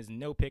division is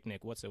no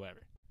picnic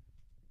whatsoever.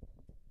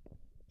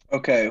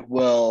 Okay,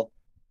 well,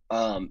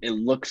 it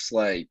looks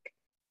like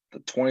the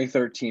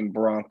 2013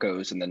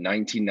 Broncos and the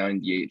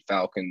 1998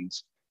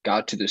 Falcons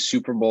got to the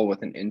Super Bowl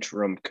with an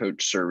interim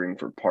coach serving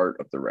for part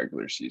of the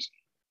regular season.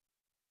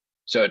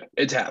 So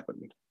it's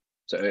happened.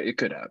 So it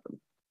could happen.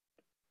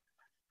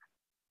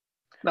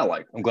 Not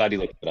like I'm glad he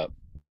looked it up.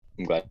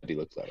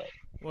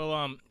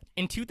 Well,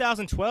 in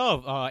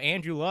 2012,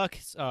 Andrew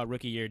Luck's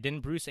rookie year,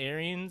 didn't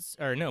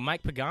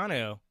Mike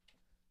Pagano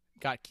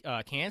got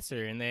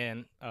cancer, and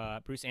then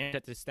Bruce Arians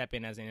had to step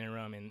in as an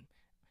interim. And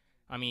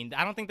I mean,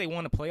 I don't think they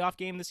won a playoff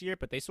game this year,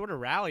 but they sort of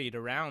rallied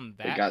around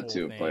that. They got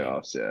to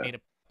playoffs,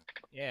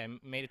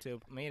 made it to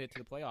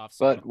the playoffs.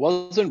 But so.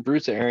 wasn't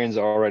Bruce Arians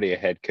already a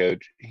head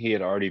coach? He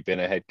had already been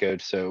a head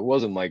coach, so it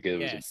wasn't like it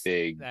was a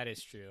big. That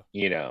is true.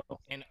 And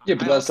yeah,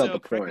 but that's not the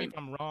correct me point. if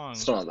I'm wrong.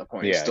 It's not the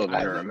point. Yeah, He's still an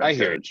interim I head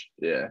hear coach.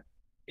 Yeah.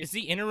 Is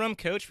the interim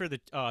coach for the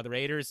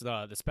Raiders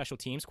the special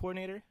teams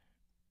coordinator?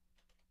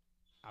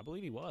 I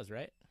believe he was,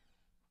 right?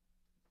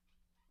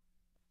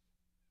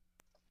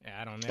 Yeah,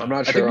 I don't know. I'm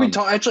not sure.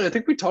 I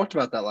think we talked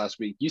about that last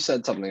week. You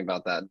said something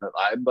about that, but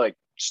I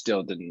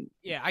still didn't.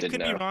 Yeah, I could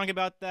be wrong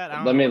about that.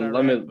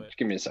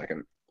 Give me a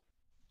second.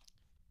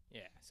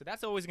 Yeah, so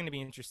that's always going to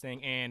be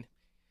interesting, and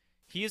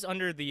he is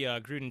under the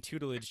Gruden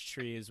tutelage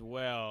tree as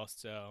well.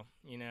 So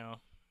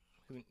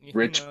who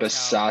Rich knows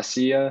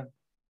Bisaccia.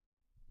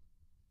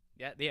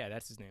 Yeah,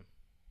 that's his name.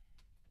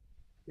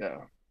 Yeah.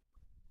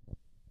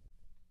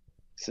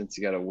 Since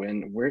he got a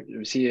win, where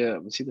was he?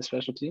 Was he the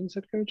special teams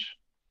head coach?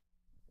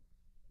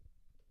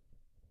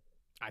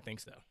 I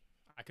think so.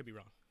 I could be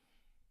wrong.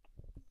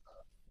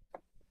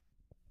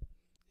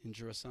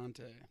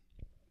 Interessante.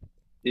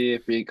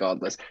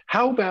 Regardless.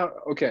 How about,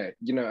 okay,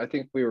 I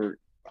think we were,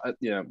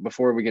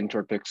 before we get into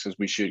our picks, because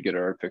we should get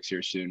our picks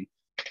here soon.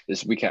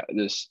 This recap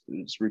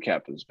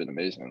has been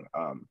amazing.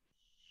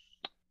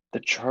 The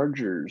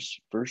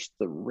Chargers versus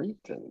the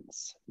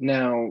Ravens.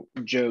 Now,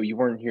 Joe, you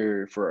weren't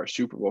here for our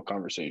Super Bowl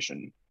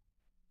conversation,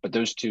 but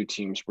those two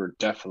teams were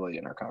definitely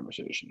in our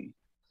conversation.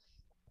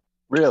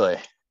 Really?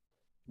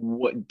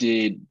 What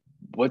did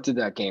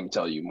that game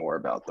tell you more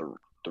about, the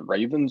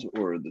Ravens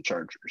or the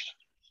Chargers?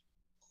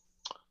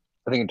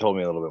 I think it told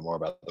me a little bit more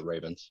about the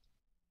Ravens.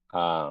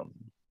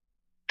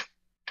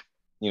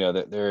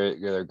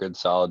 They're a good,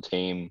 solid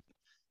team.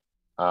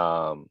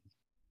 Yeah,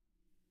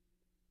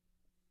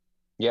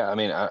 I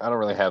mean, I don't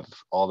really have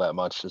all that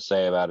much to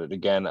say about it.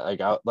 Again,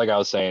 like I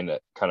was saying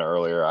kind of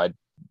earlier, I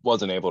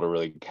wasn't able to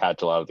really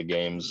catch a lot of the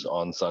games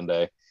on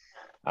Sunday.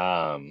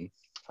 I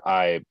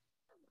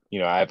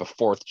have a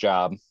fourth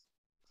job.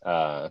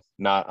 I'm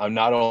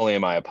not only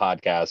am I a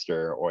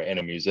podcaster and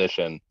a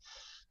musician,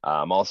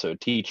 I'm also a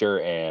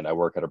teacher and I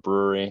work at a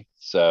brewery.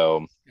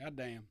 So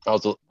goddamn, I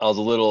was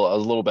a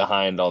little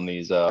behind on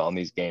these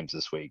games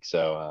this week.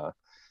 So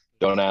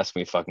don't ask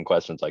me fucking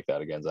questions like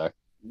that again, Zach.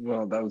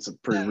 Well, that was a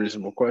pretty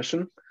reasonable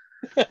question.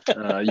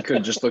 You could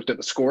have just looked at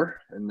the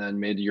score and then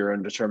made your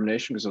own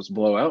determination because it was a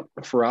blowout.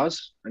 Faraz,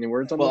 any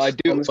words on this? I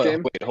do. On this But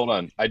game? wait, hold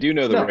on. I do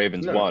know the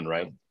Ravens won,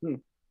 right?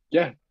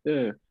 Yeah.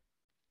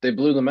 They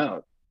blew them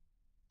out.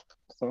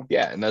 So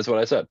yeah, and that's what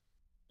I said.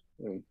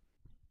 Go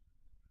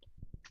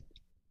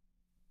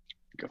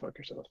fuck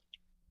yourself.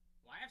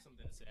 Well, I have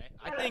something to say.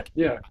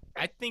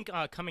 I think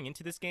coming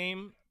into this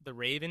game, the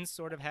Ravens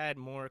sort of had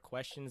more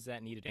questions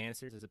that needed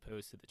answers as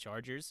opposed to the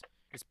Chargers.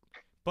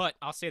 But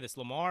I'll say this: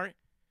 Lamar's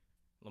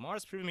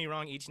proven me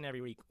wrong each and every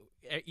week.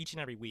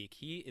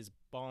 He is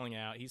balling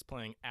out. He's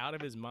playing out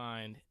of his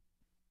mind,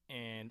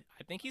 and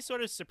I think he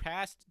sort of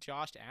surpassed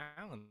Josh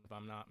Allen, if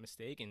I'm not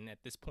mistaken, at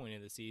this point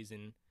of the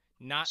season.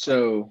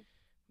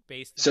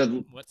 Based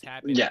on what's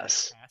happened.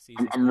 Yes,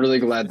 I'm really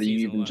glad that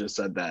you even just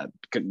said that.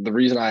 The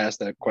reason I asked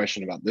that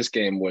question about this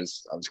game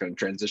was I was going to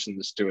transition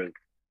this to it.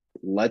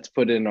 Let's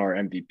put in our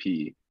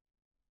MVP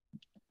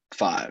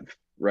 5,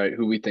 right?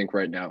 Who we think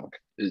right now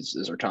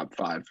is our top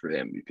 5 for the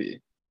MVP,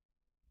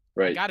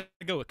 right? I got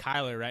to go with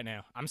Kyler right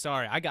now. I'm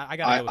sorry, I got to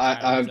go with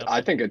Kyler.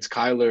 I think it's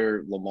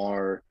Kyler,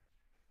 Lamar.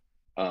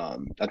 I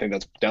think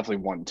that's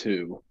definitely 1,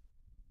 2.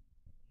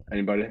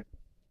 Anybody?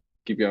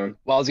 Keep going.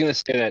 Well, I was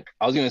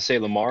gonna say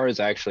Lamar is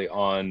actually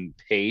on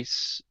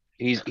pace.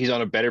 He's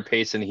on a better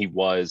pace than he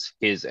was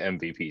his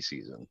MVP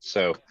season.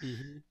 So,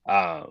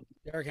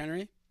 Derrick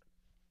Henry,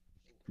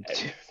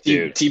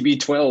 dude,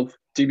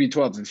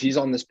 TB12. If he's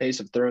on this pace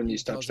of throwing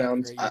these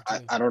touchdowns,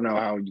 I don't know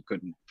how you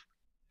couldn't.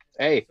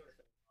 Hey,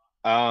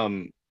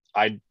 I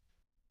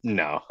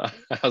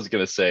was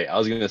gonna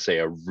say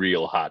a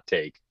real hot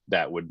take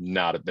that would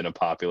not have been a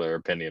popular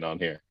opinion on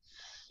here.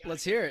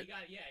 Let's hear it.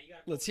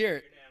 Let's hear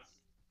it.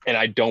 And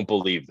I don't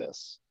believe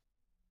this.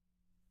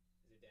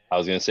 I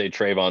was going to say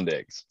Trayvon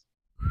Diggs.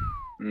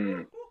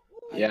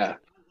 Yeah.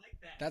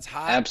 That's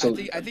hot.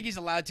 Absolutely. I think he's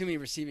allowed too many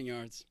receiving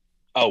yards.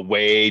 Oh,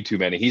 way too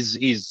many.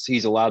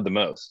 He's allowed the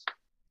most.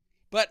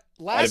 But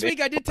last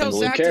week I did tell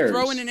Zach to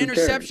throw in an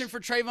interception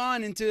for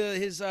Trayvon into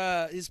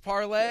his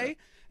parlay.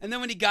 And then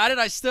when he got it,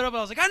 I stood up and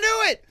I was like, I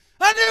knew it.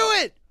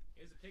 It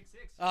was a pick 6.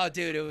 Oh,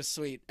 dude, it was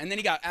sweet. And then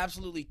he got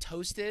absolutely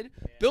toasted.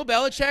 Yeah. Bill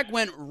Belichick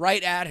went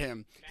right at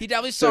him. He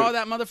definitely saw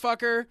that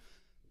motherfucker,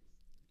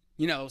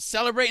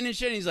 celebrating and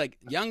shit. And he's like,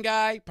 young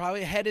guy,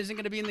 probably head isn't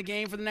going to be in the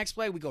game for the next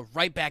play. We go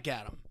right back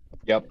at him.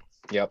 Yep.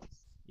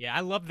 Yeah, I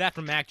love that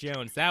from Mac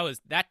Jones.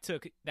 That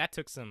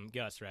took some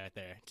guts right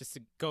there. Just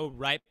to go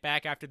right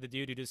back after the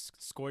dude who just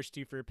scorched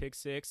you for a pick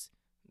 6.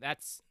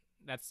 That's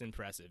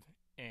impressive.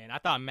 And I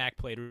thought Mac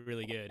played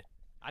really good.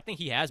 I think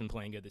he has been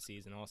playing good this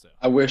season also.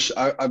 I wish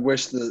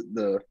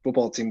the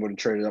football team would have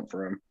traded up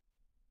for him.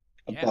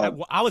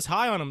 I was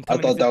high on him. I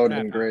thought that would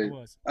have been great.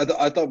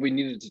 I thought we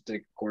needed to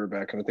take a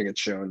quarterback, and I think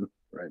it's shown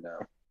right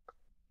now.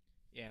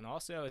 Yeah, and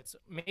also it's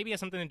maybe has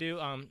something to do.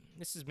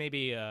 This is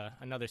maybe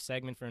another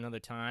segment for another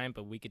time,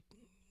 but we could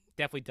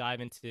definitely dive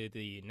into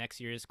the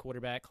next year's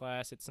quarterback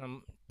class at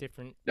some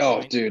different. Oh,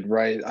 point. dude,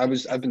 right.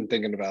 I've been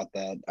thinking about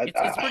that.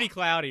 It's pretty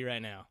cloudy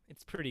right now.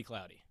 It's pretty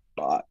cloudy,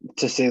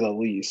 to say the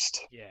least.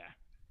 Yeah.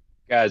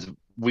 Guys,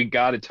 we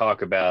got to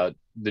talk about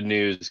the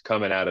news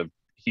coming out of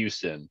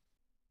Houston.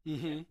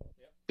 Mm-hmm.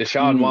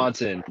 Deshaun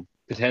Watson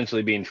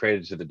potentially being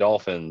traded to the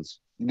Dolphins.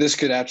 This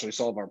could actually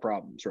solve our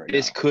problems right now.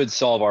 This could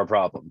solve our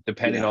problem,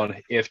 depending on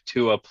if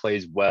Tua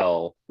plays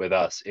well with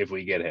us if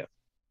we get him.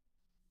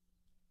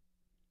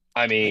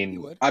 I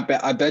mean, I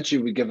bet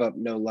you we give up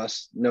no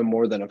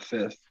more than a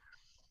 5th.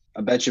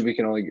 I bet you we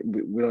don't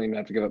even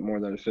have to give up more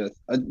than a 5th.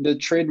 The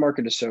trade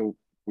market is so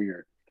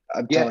weird.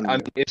 I'm telling you,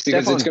 if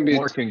Stephon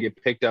Gilmore can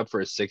get picked up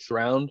for a 6th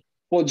round.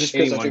 Well, just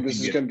because I think this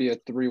is going to be a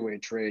 3-way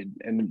trade,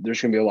 and there's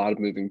going to be a lot of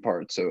moving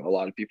parts, so a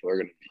lot of people are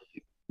going to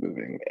be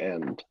moving,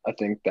 and I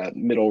think that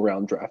middle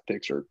round draft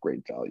picks are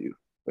great value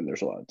when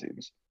there's a lot of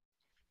teams.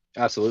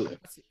 Absolutely,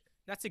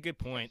 that's a good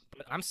point.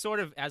 But I'm sort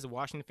of, as a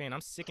Washington fan,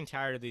 I'm sick and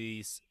tired of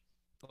these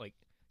like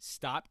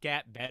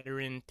stopgap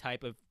veteran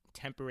type of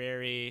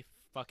temporary.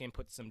 Fucking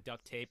put some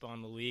duct tape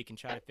on the leak and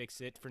try to fix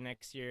it for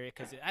next year,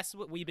 because that's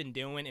what we've been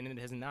doing, and it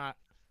has not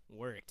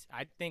worked.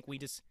 I think we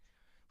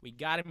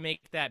got to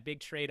make that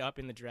big trade up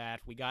in the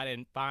draft. We got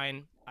to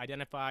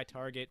identify,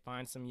 target,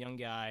 find some young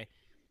guy,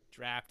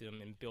 draft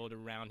him, and build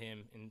around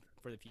him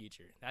for the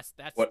future. That's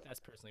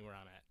personally where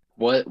I'm at.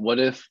 What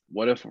if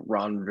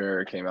Ron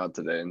Rivera came out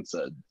today and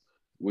said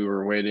we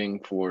were waiting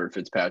for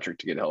Fitzpatrick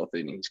to get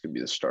healthy and he's gonna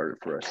be the starter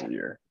for the rest of the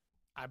year?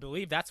 I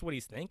believe that's what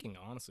he's thinking.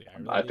 Honestly, I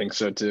really I do. think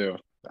so too.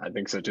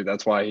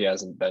 That's why he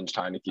hasn't benched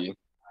Heineke.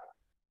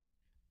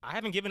 I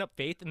haven't given up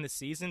faith in the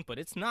season, but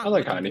it's not. I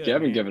like looking Heineke. Good, I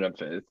haven't man. given up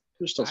faith.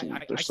 There's still some.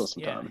 There's still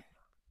some yeah. time.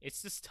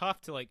 It's just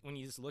tough to like when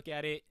you just look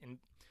at it and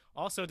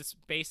also just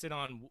base it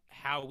on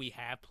how we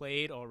have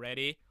played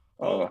already.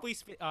 Hopefully,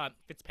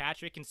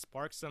 Fitzpatrick can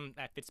spark some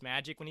that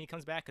Fitzmagic when he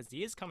comes back because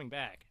he is coming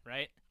back,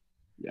 right?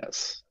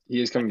 Yes,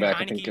 he is coming back.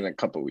 I think in a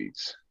couple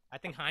weeks. I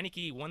think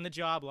Heineke won the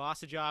job,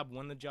 lost the job,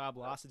 won the job,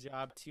 lost the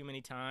job too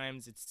many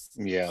times. It's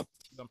too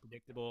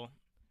unpredictable.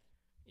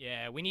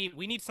 Yeah, we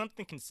need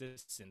something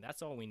consistent.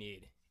 That's all we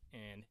need,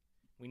 and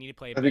we need to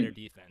play better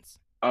defense.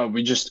 I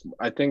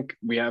think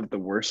we have the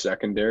worst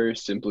secondary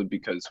simply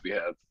because we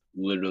have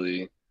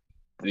literally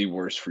the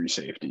worst free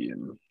safety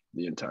in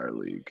the entire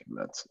league, and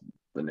that's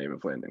the name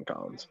of Landon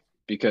Collins.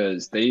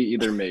 Because they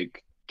either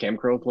make Cam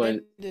Crow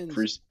play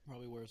free.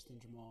 Probably worse than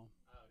Jamal.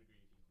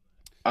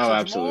 Oh, so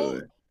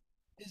absolutely.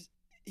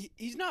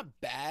 He's not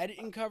bad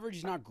in coverage.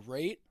 He's not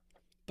great.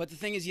 But the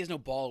thing is, he has no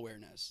ball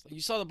awareness. Like,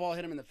 you saw the ball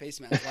hit him in the face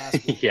mask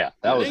last week. Yeah,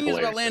 that was hilarious. The thing is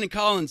about Landon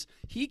Collins,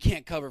 he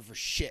can't cover for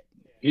shit.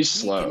 He's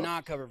slow. He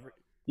cannot cover for.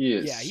 He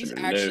is. Yeah, he's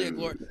actually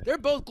they're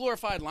both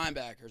glorified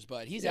linebackers,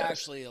 but he's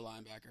actually a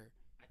linebacker.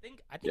 I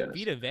think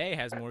Vita Vea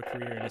has more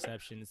career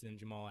interceptions than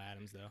Jamal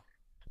Adams, though.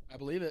 I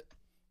believe it,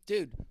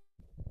 dude.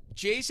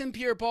 Jason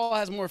Pierre-Paul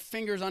has more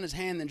fingers on his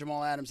hand than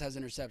Jamal Adams has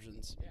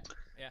interceptions.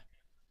 Yeah.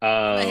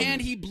 On the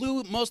hand, he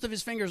blew most of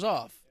his fingers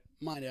off.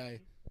 Mind I.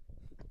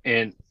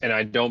 And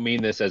I don't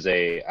mean this as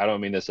a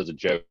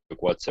joke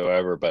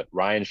whatsoever, but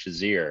Ryan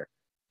Shazier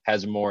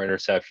has more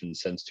interceptions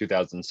since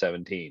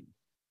 2017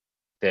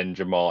 than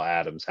Jamal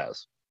Adams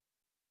has.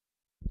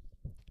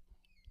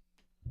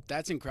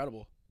 That's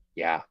incredible.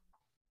 Yeah.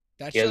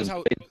 That shows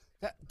how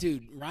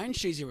dude, Ryan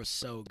Shazier was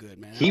so good,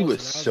 man. He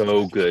was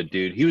so good,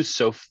 dude. He was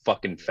so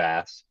fucking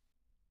fast.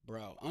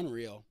 Bro,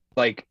 unreal.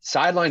 Like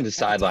sideline to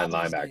sideline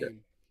linebacker.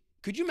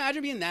 Could you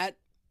imagine being that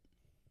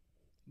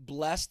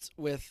blessed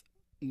with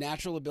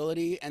natural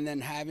ability and then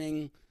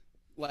having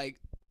like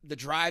the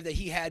drive that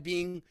he had,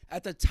 being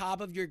at the top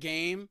of your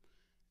game,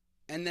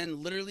 and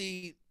then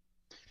literally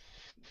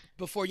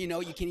before you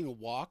know it, you can't even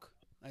walk?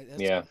 Like,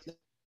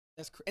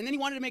 and then he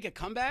wanted to make a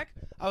comeback.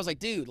 I was like,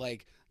 dude,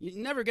 like,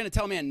 you're never gonna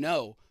tell a man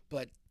no,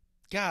 but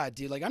God,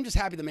 dude, like, I'm just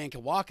happy the man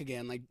can walk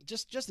again. Like,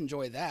 just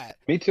enjoy that.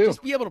 Me too.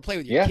 Just be able to play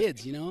with your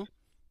kids, you know?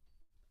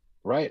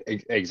 Right.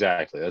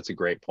 Exactly. That's a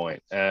great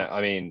point.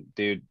 I mean,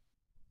 dude,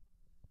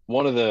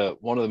 one of the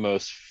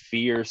most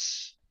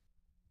fierce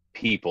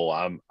people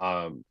I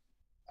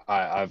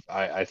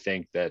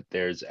think that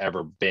there's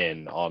ever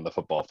been on the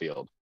football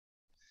field,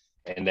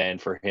 and then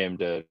for him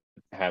to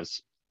have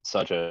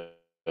such a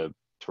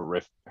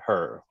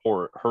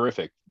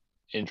horrific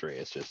injury,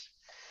 it's just,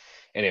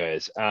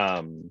 anyways.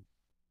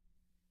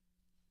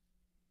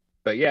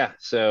 But yeah,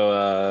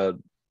 so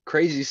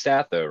crazy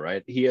stat though,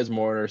 right? He has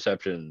more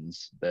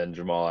interceptions than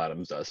Jamal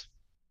Adams does.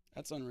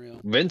 That's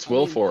unreal. Vince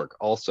Wilfork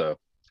also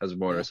has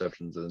more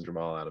interceptions than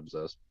Jamal Adams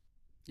does.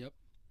 Yep.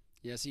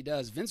 Yes, he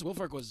does. Vince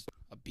Wilfork was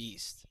a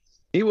beast.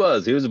 He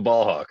was a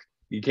ball hawk.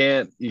 You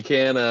can't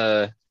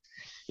deny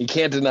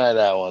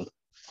that one.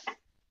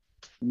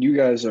 You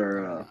guys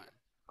are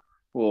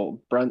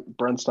well,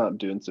 Brent's not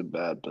doing so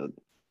bad, but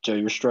Joe,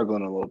 you're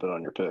struggling a little bit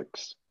on your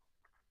picks.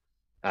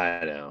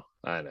 I know.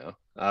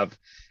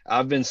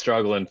 I've been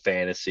struggling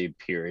fantasy,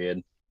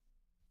 period.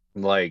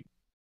 Like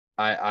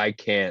I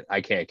can't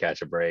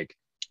catch a break.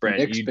 Brent,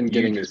 Nick's been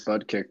getting his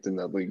butt kicked in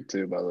that league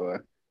too, by the way.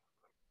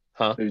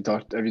 Huh?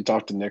 Have you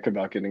talked to Nick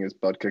about getting his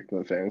butt kicked in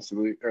the fantasy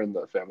league or in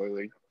the family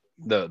league?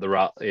 The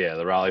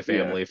Raleigh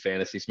family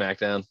fantasy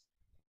smackdown.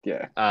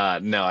 Yeah.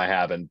 No, I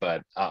haven't,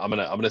 but I'm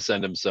gonna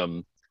send him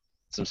some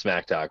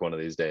smack talk one of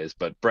these days.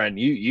 But Brent,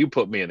 you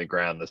put me in the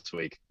ground this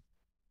week.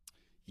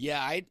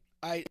 Yeah,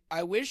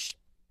 I wish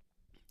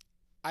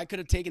I could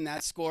have taken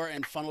that score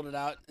and funneled it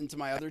out into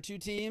my other two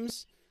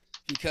teams,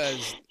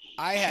 because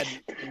I had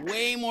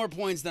way more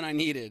points than I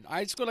needed.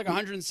 I scored like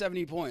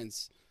 170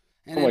 points.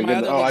 And in my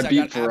other leagues,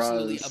 I got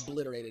absolutely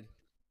obliterated.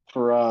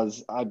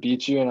 Faraz, I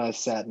beat you and I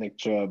sat Nick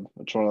Chubb.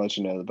 I just want to let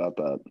you know about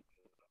that. Well,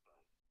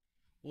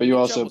 but you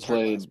also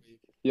played.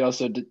 He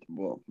also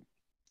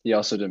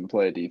didn't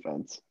play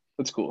defense.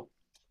 That's cool.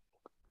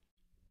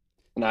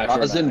 And I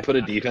didn't put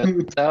a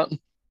defense out.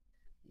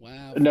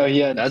 Wow.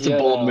 No, that's a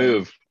bold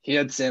move. He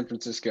had San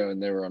Francisco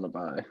and they were on a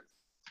bye.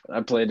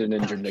 I played an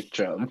injured Nick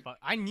Chubb.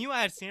 I knew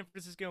I had San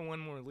Francisco in one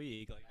more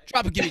league.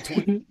 Drop it, give me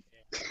 20.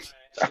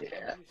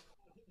 Yeah.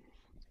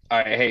 All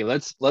right, hey,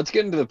 let's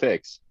get into the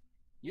picks.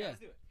 Yeah. Let's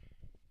do it.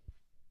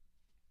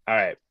 All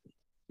right,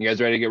 you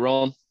guys ready to get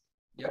rolling?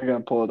 I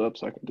gotta pull it up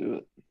so I can do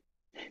it.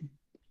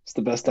 It's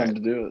the best time to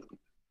do it.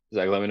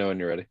 Zach, let me know when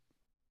you're ready.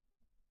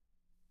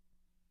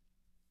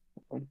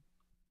 Come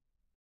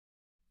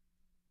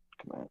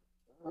on.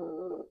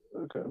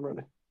 Okay, I'm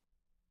ready.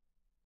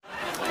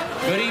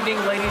 Good evening,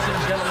 ladies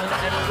and gentlemen,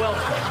 and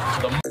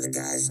welcome The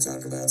guys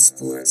talk about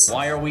sports.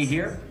 Why are we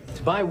here?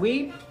 To buy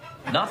weed?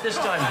 Not this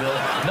time, Bill.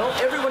 No,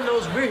 everyone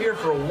knows we're here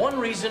for one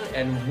reason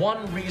and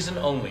one reason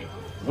only.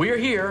 We're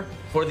here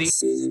for the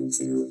Season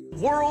 2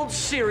 World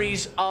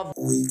Series of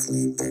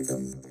Weekly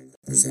Pickem,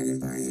 presented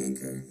by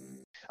Anchor.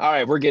 All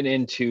right, we're getting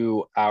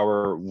into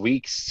our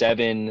Week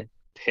 7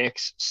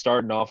 picks.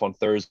 Starting off on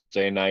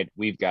Thursday night,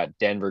 we've got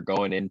Denver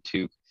going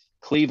into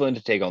Cleveland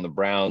to take on the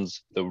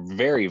Browns. The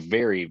very,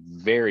 very,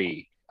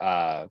 very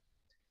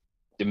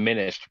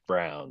diminished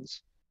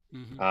Browns.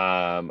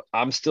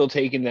 I'm still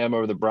taking them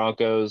over the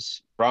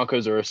Broncos.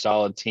 Broncos are a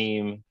solid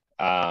team.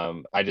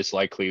 I just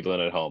like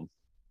Cleveland at home.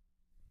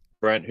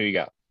 Brent, who you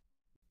got?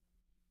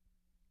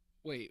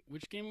 Wait,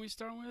 which game are we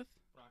starting with?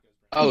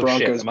 Oh,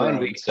 Broncos, shit. Am I on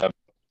Browns. Week 7?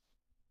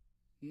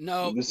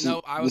 No, I this was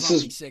on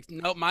is- week 6.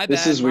 No, my bad.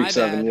 This is week my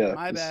 7, bad, yeah.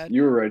 My bad.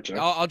 You were right, Jack.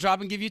 I'll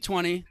drop and give you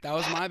 20. That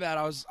was my bad.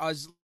 I was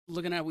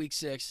looking at week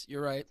 6.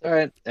 You're right. All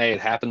right. Hey, it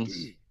happens.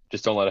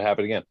 Just don't let it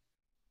happen again.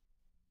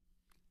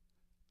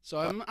 So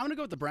I'm going to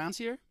go with the Browns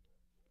here.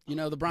 You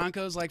know, the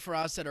Broncos, like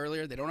Faraz said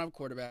earlier, they don't have a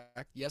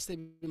quarterback. Yes,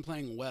 they've been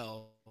playing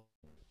well.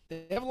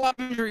 They have a lot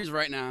of injuries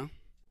right now.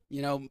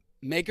 You know,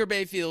 Maker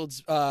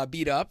Bayfield's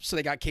beat up, so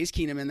they got Case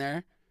Keenum in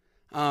there.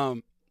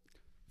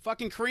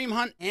 Fucking Kareem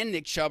Hunt and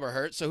Nick Chubb are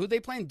hurt. So who they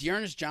playing?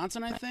 Dearness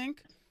Johnson, I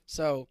think.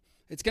 So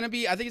I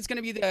think it's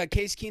gonna be the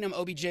Case Keenum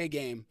OBJ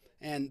game,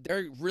 and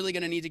they're really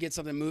gonna need to get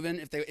something moving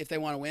if they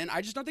want to win.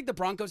 I just don't think the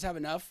Broncos have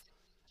enough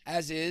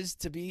as is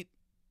to beat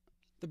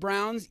the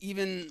Browns,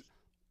 even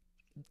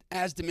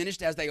as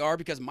diminished as they are,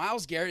 because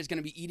Myles Garrett is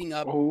gonna be eating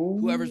up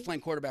whoever's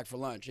playing quarterback for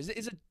lunch. Is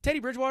it Teddy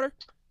Bridgewater?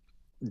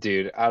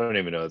 Dude, I don't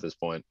even know at this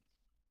point.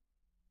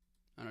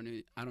 I don't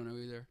know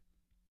either.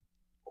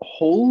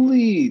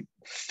 Holy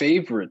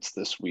favorites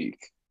this week.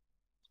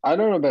 I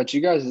don't know about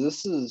you guys.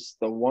 This is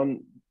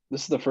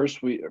the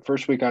first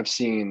week I've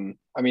seen.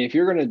 I mean, if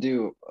you're gonna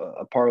do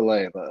a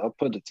parlay, I'll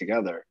put it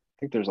together. I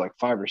think there's like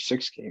 5 or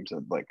 6 games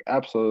of like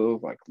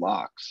absolute like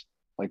locks.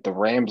 Like the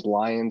Rams,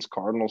 Lions,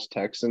 Cardinals,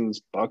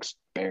 Texans, Bucks,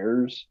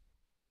 Bears,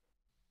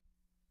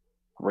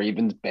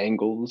 Ravens,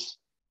 Bengals.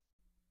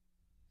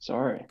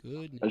 Sorry.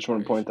 Goodness I just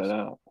want to point that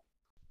out.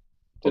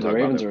 We'll Dude, the talk about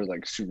Ravens that. are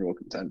like Super Bowl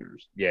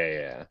contenders.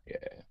 Yeah.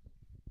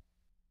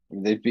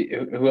 They beat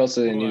who else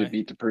do they need to Boy.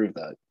 beat to prove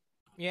that?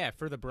 Yeah,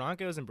 for the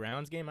Broncos and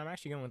Browns game, I'm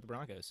actually going with the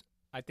Broncos.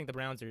 I think the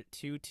Browns are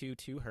too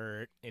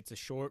hurt. It's a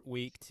short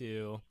week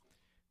too.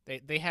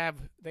 They have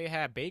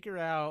Baker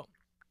out.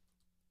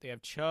 They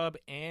have Chubb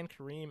and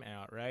Kareem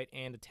out, right?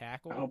 And a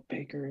tackle. Oh,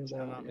 Baker is if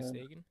I'm out. not Yeah.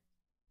 mistaken.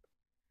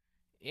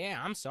 Yeah,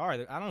 I'm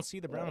sorry. I don't see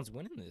the Browns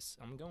winning this.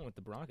 I'm going with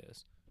the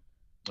Broncos.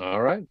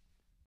 All right.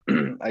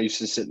 I used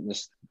to sit in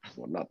this,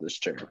 well, not this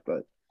chair,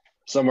 but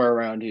somewhere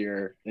around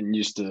here, and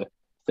used to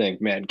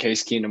think, man,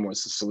 Case Keenum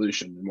was the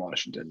solution in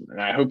Washington,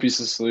 and I hope he's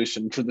the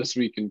solution for this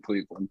week in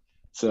Cleveland.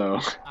 So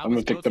I'm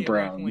gonna pick the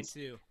Browns.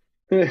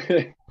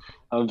 I'm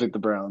gonna pick the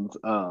Browns.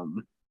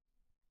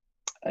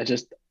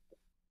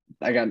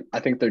 I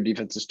think their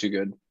defense is too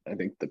good. I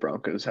think the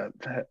Broncos have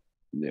a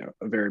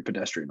very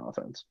pedestrian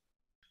offense.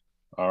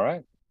 All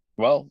right.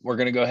 Well, we're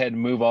going to go ahead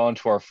and move on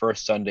to our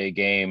first Sunday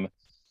game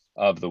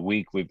of the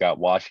week. We've got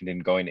Washington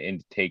going in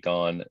to take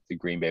on the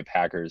Green Bay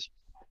Packers.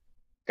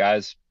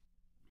 Guys,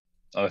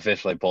 I'm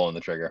officially pulling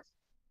the trigger.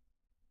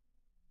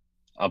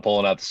 I'm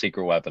pulling out the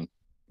secret weapon.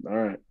 All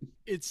right.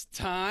 It's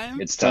time.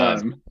 It's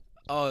time.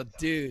 Oh,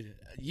 dude,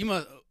 you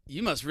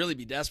must really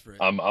be desperate.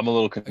 I'm a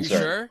little Are you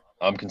concerned. sure?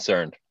 I'm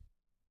concerned.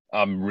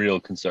 I'm real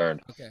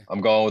concerned. Okay.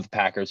 I'm going with the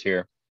Packers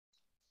here.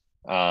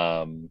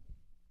 And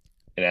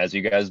as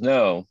you guys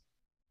know,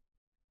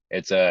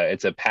 it's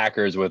a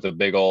Packers with a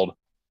big old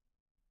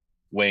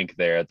wink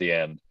there at the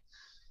end.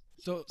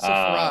 So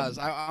Faraz,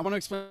 I want to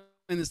explain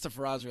this to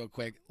Faraz real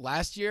quick.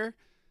 Last year,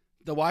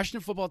 the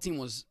Washington football team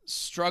was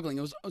struggling.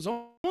 It was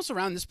almost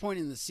around this point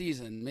in the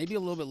season, maybe a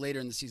little bit later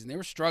in the season. They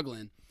were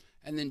struggling.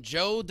 And then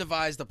Joe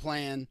devised a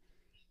plan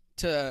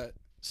to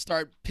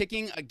start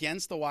picking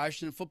against the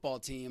Washington football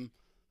team,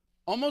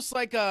 almost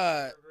like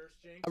a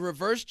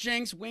reverse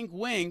jinx, wink,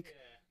 wink,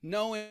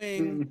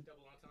 knowing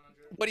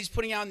what he's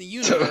putting out in the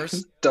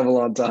universe. Double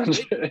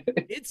entendre.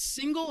 It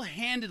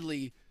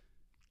single-handedly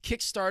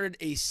kickstarted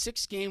a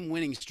 6-game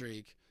winning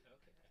streak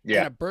and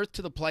Yeah. a berth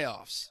to the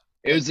playoffs.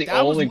 It was the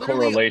That was only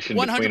literally correlation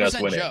between us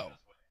 100% winning. Joe.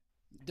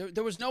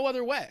 There was no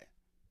other way.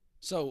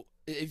 So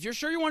if you're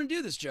sure you want to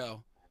do this,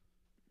 Joe,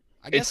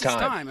 I guess it's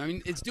time. I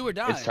mean, it's do or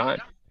die. It's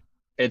time.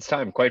 It's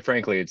time. Quite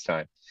frankly, it's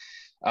time.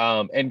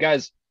 And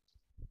guys,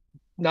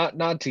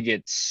 not to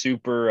get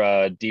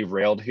super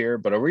derailed here,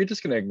 but are we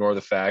just going to ignore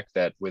the fact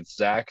that with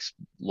Zach's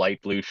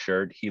light blue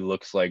shirt, he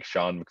looks like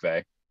Sean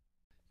McVay?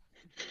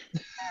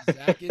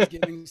 Zach is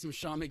giving some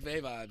Sean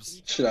McVay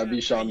vibes. Should I be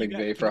Sean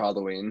McVay for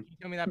Halloween?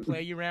 Tell me that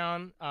play you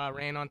ran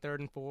on 3rd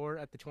and 4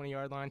 at the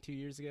 20-yard line 2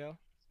 years ago.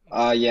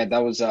 Yeah,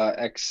 that was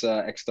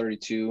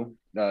X32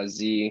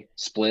 Z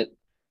split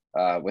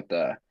with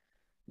the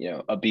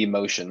a B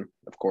motion,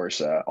 of course,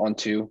 on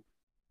 2.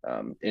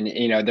 And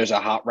you know, there's a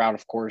hot route,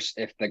 of course,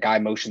 if the guy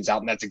motions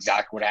out, and that's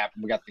exactly what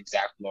happened. We got the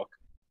exact look.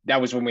 That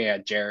was when we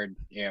had Jared.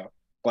 You know,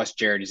 bless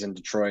Jared, he's in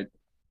Detroit,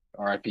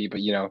 R.I.P.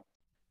 But you know,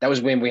 that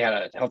was when we had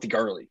a healthy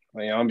Gurley.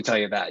 You know, let me tell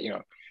you that. You know,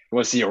 you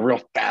want to see a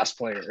real fast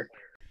player.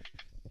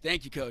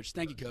 Thank you, Coach.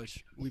 Thank you,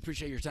 Coach. We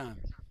appreciate your time.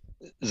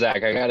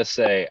 Zach, I gotta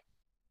say,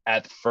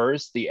 at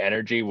first the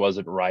energy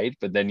wasn't right,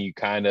 but then you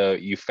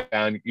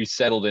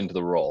settled into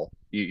the role.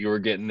 You were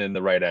getting in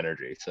the right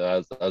energy,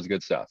 so that was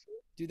good stuff.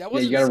 Dude, that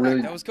wasn't Zach.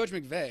 Really... That was Coach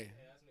McVay.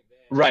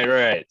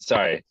 Right.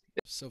 Sorry.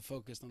 So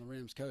focused on the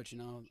Rams coach, you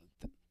know.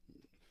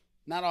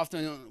 Not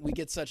often we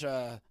get such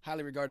a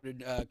highly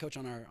regarded coach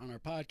on our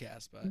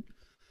podcast, but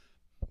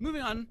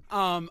moving on.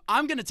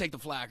 I'm gonna take the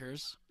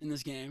Flackers in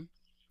this game,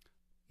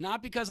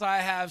 not because I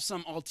have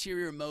some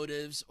ulterior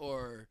motives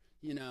or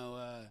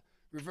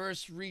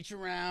reverse reach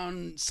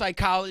around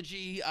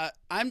psychology.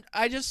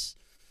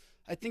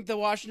 I think the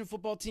Washington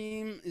football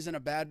team is in a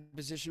bad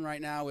position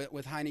right now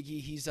with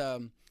Heineke.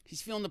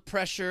 He's feeling the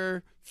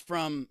pressure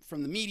from the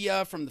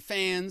media, from the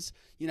fans.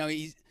 You know,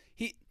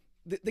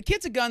 the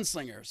kid's a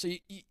gunslinger, so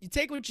you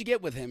take what you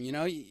get with him. You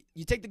know,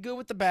 you take the good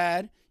with the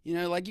bad. You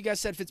know, like you guys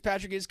said,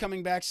 Fitzpatrick is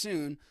coming back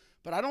soon,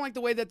 but I don't like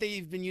the way that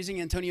they've been using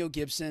Antonio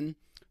Gibson.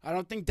 I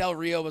don't think Del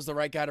Rio was the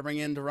right guy to bring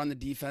in to run the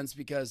defense,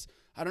 because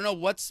I don't know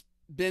what's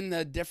been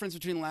the difference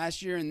between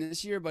last year and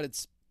this year, but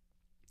it's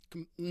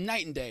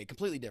night and day,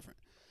 completely different.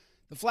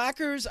 The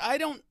Flackers,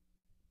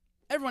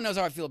 everyone knows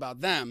how I feel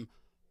about them.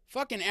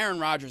 Fucking Aaron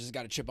Rodgers has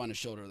got a chip on his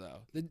shoulder,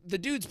 though. The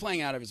dude's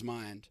playing out of his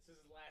mind. This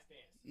is his last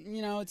dance.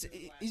 You know,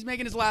 he's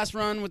making his last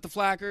run with the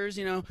Flackers.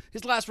 You know,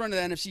 his last run to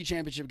the NFC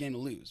Championship game to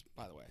lose,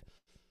 by the way.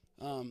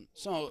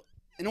 So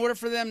in order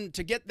for them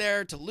to get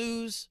there to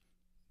lose,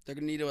 they're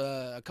going to need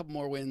a couple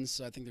more wins.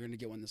 So I think they're going to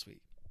get one this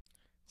week.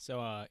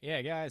 So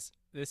yeah, guys,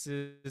 this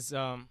is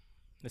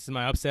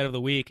my upset of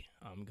the week.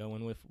 I'm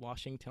going with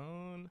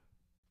Washington.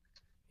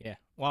 Yeah,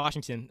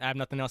 Washington. I have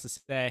nothing else to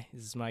say.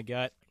 This is my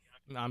gut.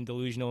 I'm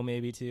delusional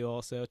maybe too,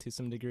 also to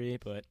some degree,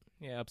 but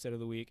yeah, upset of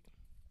the week.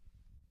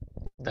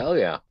 Hell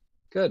yeah.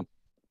 Good.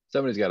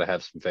 Somebody's got to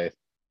have some faith.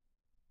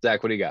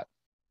 Zach, what do you got?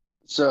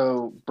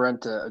 So,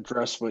 Brent, to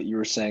address what you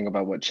were saying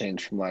about what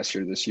changed from last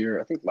year to this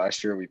year, I think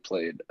last year we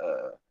played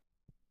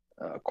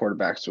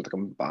quarterbacks with a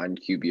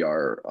combined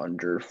QBR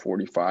under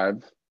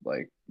 45.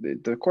 Like the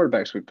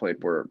quarterbacks we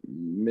played were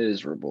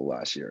miserable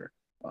last year.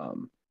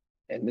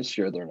 And this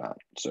year they're not.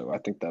 So I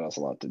think that has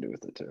a lot to do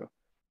with it too.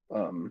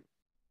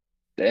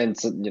 And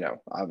so, you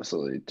know,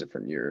 obviously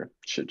different year,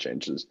 shit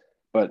changes.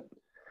 But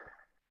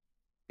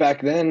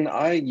back then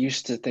I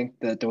used to think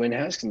that Dwayne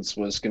Haskins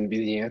was going to be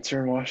the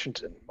answer in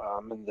Washington.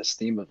 And this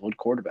theme of old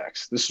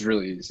quarterbacks. This is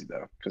really easy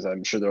though, because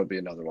I'm sure there'll be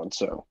another one.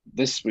 So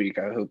this week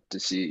I hope to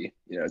see,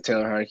 you know,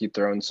 Taylor Heineke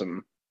throwing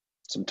some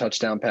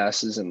touchdown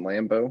passes in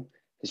Lambeau.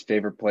 His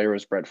favorite player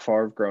was Brett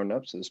Favre growing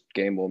up, so this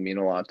game will mean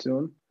a lot to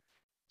him.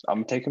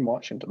 I'm taking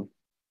Washington.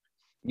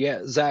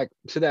 Yeah, Zach,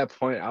 to that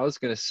point, I was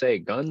going to say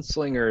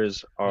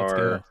gunslingers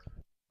are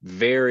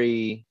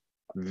very,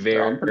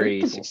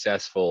 very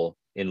successful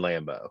in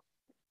Lambeau.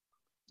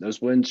 Those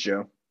wins,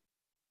 Joe.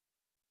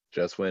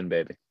 Just win,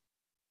 baby.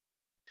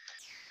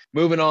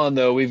 Moving on,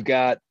 though, we've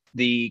got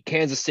the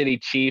Kansas City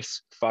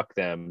Chiefs. Fuck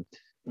them.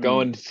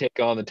 Going to take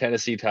on the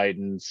Tennessee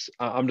Titans.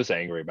 I'm just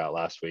angry about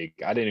last week.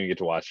 I didn't even get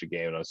to watch the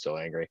game, and I was still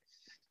angry.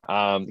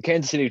 The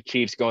Kansas City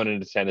Chiefs going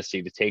into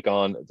Tennessee to take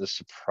on the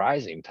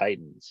surprising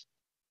Titans.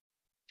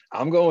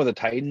 I'm going with the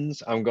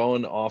Titans. I'm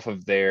going off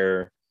of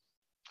their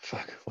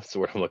what's the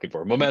word I'm looking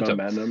for?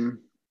 Momentum.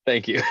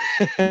 Thank you.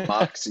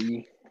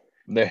 Moxie.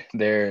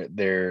 Their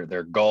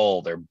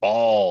goal, their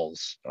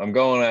balls. I'm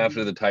going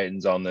after the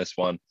Titans on this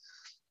one.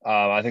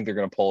 I think they're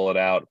going to pull it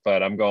out,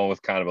 but I'm going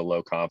with kind of a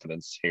low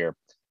confidence here.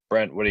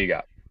 Brent, what do you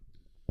got?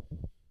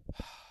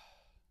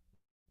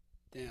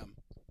 Damn.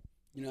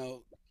 You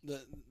know,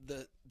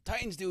 the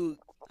Titans do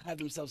have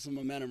themselves some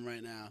momentum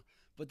right now,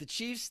 but the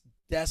Chiefs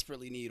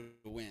desperately need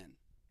a win.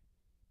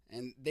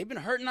 And they've been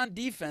hurting on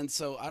defense,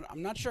 so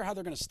I'm not sure how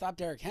they're going to stop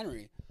Derrick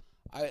Henry.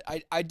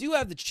 I do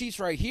have the Chiefs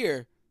right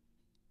here,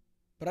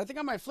 but I think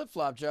I might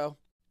flip-flop, Joe.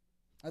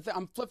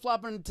 I'm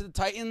flip-flopping to the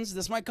Titans.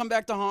 This might come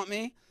back to haunt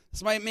me.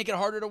 This might make it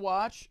harder to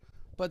watch.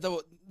 But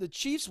the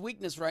Chiefs'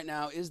 weakness right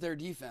now is their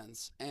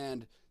defense,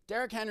 and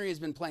Derrick Henry has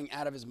been playing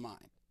out of his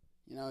mind.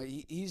 You know,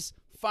 he's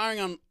firing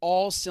on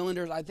all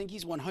cylinders. I think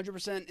he's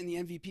 100% in the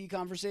MVP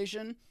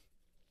conversation,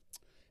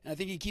 and I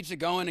think he keeps it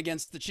going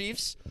against the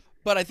Chiefs.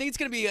 But I think it's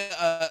going to be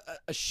a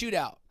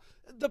shootout.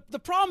 The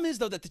problem is,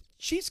 though, that the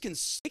Chiefs can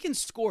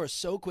score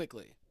so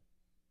quickly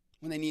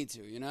when they need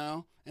to, you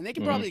know? And they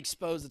can probably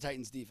expose the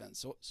Titans'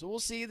 defense. So we'll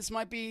see. This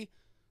might be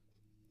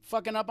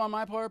fucking up on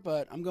my part,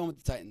 but I'm going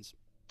with the Titans.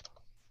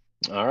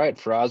 All right,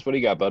 Faraz, what do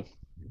you got, bud?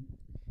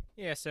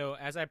 Yeah, so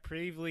as I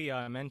previously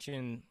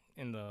mentioned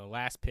in the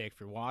last pick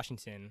for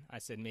Washington, I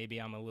said maybe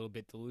I'm a little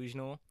bit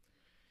delusional.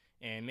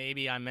 And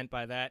maybe I meant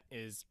by that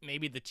is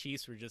maybe the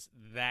Chiefs were just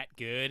that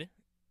good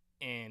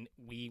and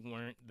we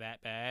weren't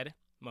that bad.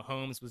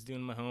 Mahomes was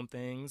doing Mahomes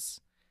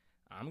things.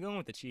 I'm going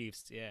with the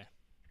Chiefs, yeah.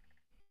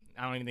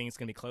 I don't even think it's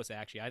gonna be close.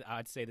 Actually,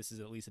 I'd say this is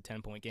at least a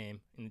 10-point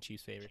game in the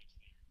Chiefs' favor.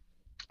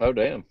 Oh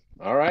damn!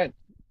 All right,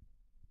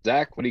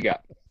 Zach, what do you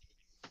got?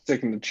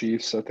 Taking the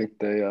Chiefs. I think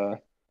they.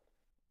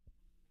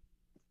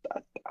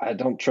 I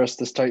don't trust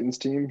this Titans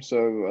team,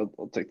 so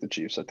I'll take the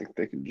Chiefs. I think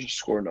they can just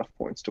score enough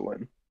points to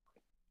win.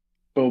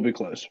 But it'll be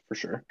close for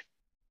sure.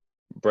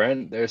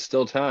 Brent, there's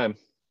still time.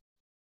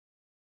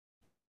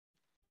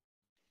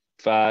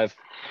 5,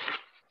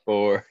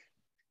 4,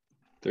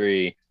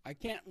 3. I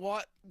can't.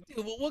 What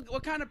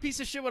kind of piece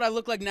of shit would I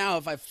look like now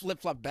if I flip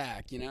flop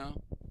back? You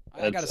know.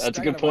 That's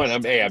a good point.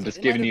 I'm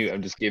just giving you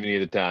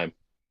the time.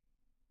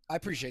 I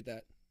appreciate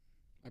that.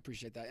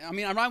 I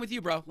mean, I'm riding with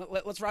you, bro.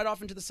 Let's ride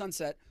off into the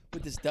sunset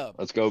with this dub.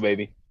 Let's go,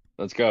 baby.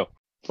 Let's go.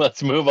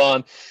 Let's move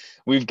on.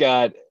 We've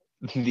got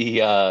the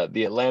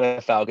Atlanta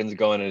Falcons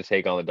going in to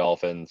take on the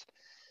Dolphins.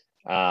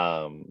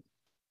 The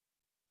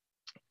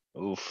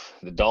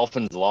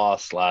Dolphins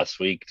lost last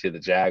week to the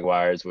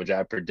Jaguars, which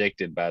I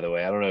predicted, by the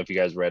way. I don't know if you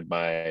guys read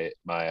my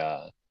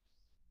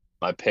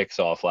picks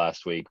off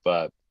last week,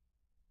 but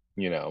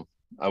you know,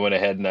 I went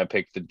ahead and I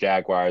picked the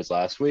Jaguars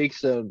last week,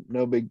 so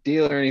no big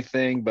deal or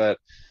anything, but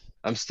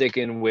I'm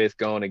sticking with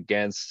going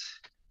against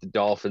the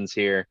Dolphins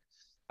here.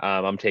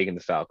 I'm taking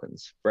the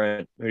Falcons.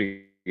 Brent, who do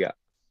you got?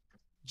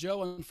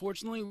 Joe,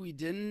 unfortunately, we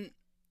didn't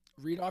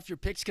read off your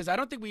picks because I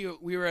don't think we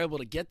were able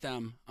to get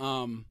them.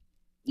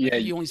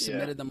 You only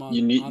submitted them on.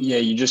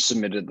 You just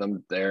submitted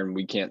them there, and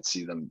we can't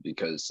see them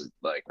because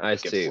I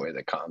gives see. away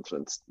the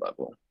confidence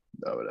level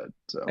of it.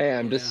 So. Hey,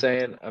 I'm just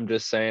saying.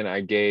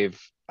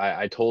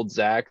 I told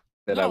Zach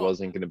that I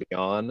wasn't going to be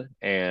on,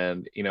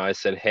 and I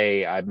said,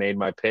 hey, I made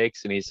my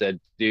picks, and he said,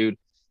 dude,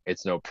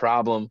 it's no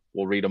problem.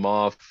 We'll read them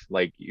off.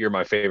 Like, you're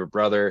my favorite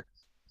brother.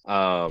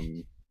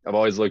 I've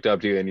always looked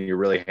up to you, and you're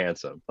really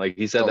handsome. Like,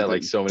 he said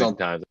so many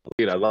times.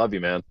 Dude, I love you,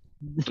 man.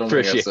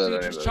 Appreciate it.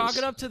 Dude, just chalk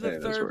it up to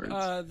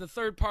the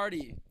third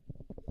party.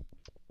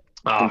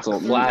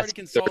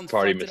 Classic third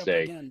party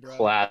mistake. Again,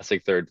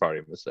 classic third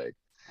party mistake.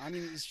 I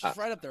mean, it's just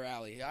right up their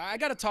alley. I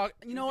gotta talk.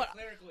 You know what?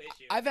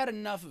 I've had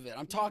enough of it.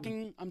 I'm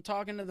talking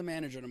to the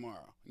manager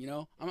tomorrow.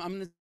 I'm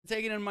gonna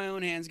take it in my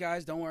own hands,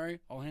 guys. Don't worry,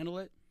 I'll handle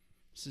it.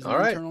 This is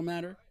an internal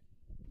matter.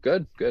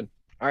 Good.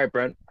 All right,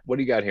 Brent, what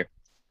do you got here?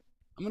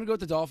 I'm gonna go with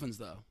the Dolphins,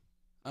 though.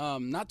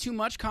 Not too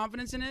mumuch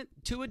confidence in it.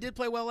 Tua did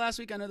play well last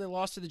week. I know they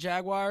lost to the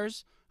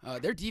Jaguars.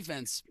 Their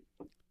defense,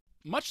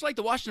 much like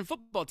the Washington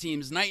football team,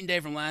 is night and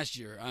day from last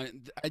year.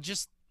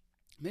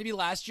 Maybe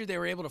last year they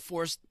were able to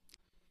force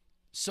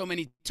so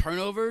many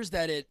turnovers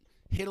that it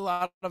hit a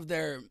lot of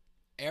their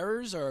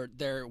errors or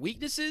their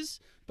weaknesses,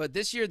 but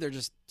this year they're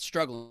just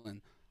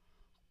struggling.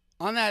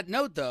 On that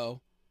note,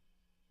 though,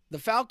 the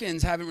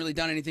Falcons haven't really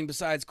done anything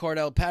besides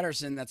Cordell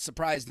Patterson that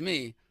surprised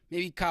me.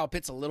 Maybe Kyle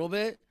Pitts a little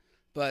bit,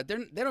 but they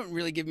don't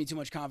really give me too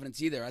much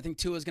confidence either. I think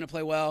Tua's going to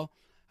play well.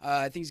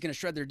 I think he's going to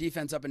shred their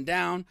defense up and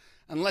down,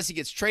 unless he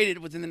gets traded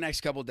within the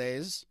next couple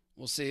days.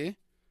 We'll see.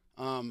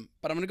 But I'm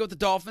going to go with the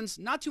Dolphins.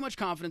 Not too much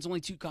confidence,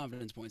 only 2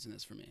 confidence points in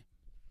this for me.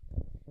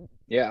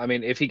 Yeah, I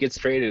mean, if he gets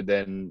traded,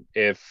 then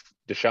if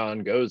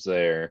Deshaun goes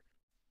there,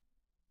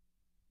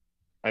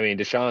 I mean,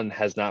 Deshaun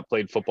has not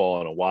played football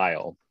in a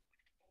while.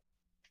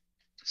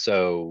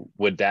 So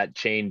would that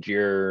change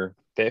your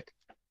pick?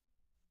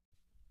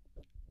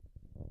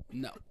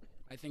 No.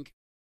 I think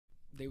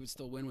they would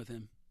still win with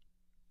him.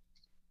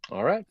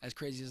 All right. As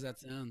crazy as that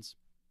sounds.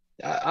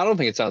 I don't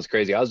think it sounds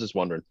crazy. I was just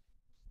wondering.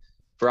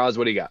 Faraz,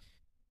 what do you got?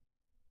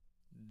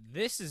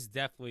 This is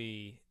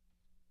definitely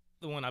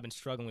the one I've been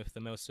struggling with the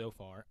most so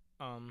far.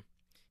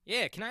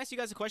 Yeah, can I ask you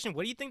guys a question?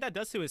 What do you think that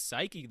does to his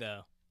psyche,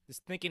 though?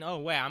 Just thinking, oh,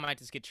 wait, I might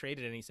just get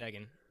traded any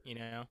second,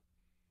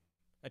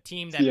 A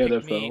team that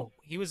picked me.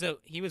 He was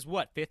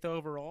what, 5th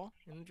overall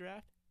in the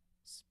draft?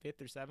 5th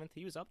or 7th?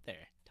 He was up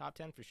there. Top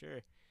 10 for sure.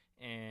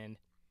 And,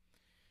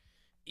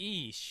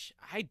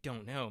 I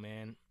don't know,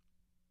 man.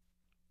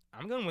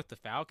 I'm going with the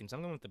Falcons.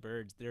 I'm going with the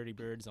Birds, Dirty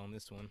Birds on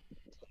this one.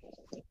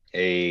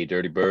 Hey,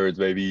 Dirty Birds,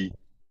 baby.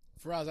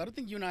 Faraz, I don't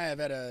think you and I have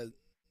had a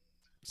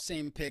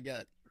same pick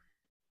yet.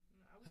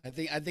 I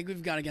think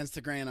we've gone against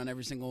the grain on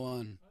every single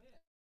one. Oh, yeah.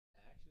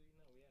 Actually,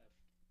 no,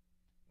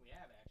 we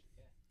have.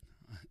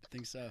 Yeah. I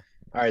think so.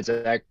 All right,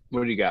 Zach,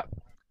 what do you got?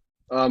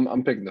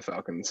 I'm picking the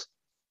Falcons.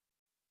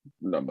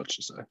 Not much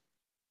to say.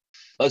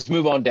 Let's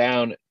move on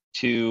down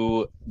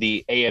to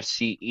the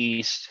AFC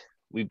East.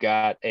 We've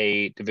got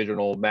a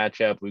divisional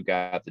matchup. We've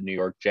got the New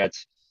York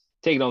Jets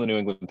taking on the New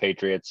England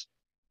Patriots.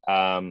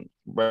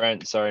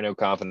 Brent, sorry, no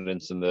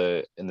confidence in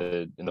the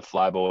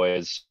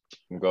Flyboys.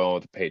 I'm going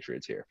with the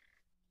Patriots here.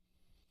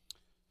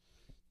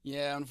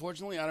 Yeah,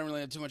 unfortunately, I don't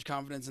really have too much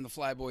confidence in the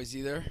Flyboys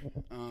either.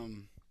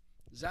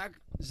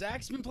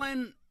 Zach's been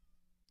playing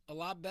a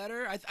lot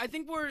better. I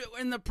think we're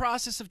in the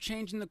process of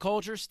changing the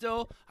culture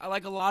still. I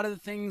like a lot of the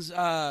things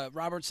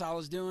Robert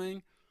Saleh's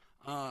doing.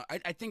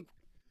 I think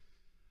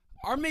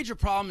our major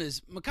problem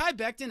is Mekhi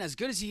Becton, as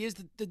good as he is,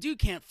 the dude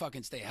can't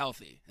fucking stay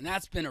healthy. And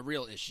that's been a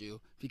real issue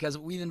because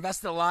we've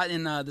invested a lot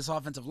in this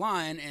offensive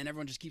line and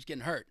everyone just keeps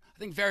getting hurt. I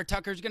think Vera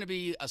Tucker's going to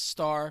be a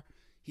star.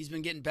 He's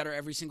been getting better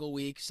every single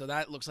week, so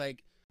that looks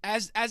like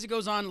as it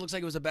goes on, it looks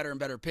like it was a better and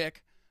better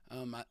pick.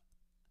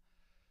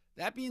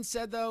 That being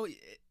said, though,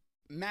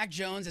 Mac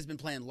Jones has been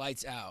playing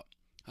lights out.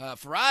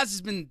 Faraz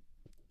has been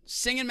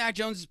singing Mac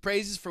Jones'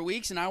 praises for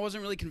weeks, and I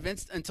wasn't really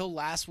convinced until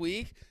last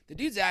week. The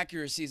dude's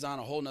accuracy is on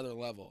a whole nother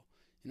level.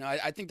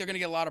 I think they're going to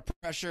get a lot of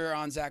pressure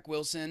on Zach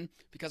Wilson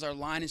because our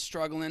line is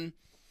struggling,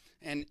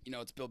 and,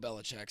 it's Bill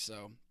Belichick,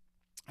 so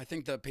I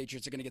think the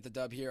Patriots are going to get the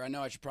dub here. I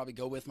know I should probably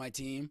go with my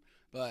team,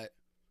 but,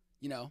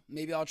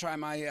 maybe I'll try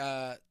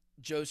my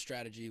Joe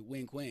strategy,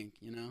 wink, wink,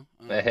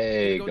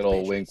 Hey, good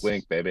old wink,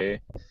 wink, baby.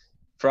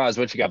 Faraz,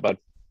 what you got, bud?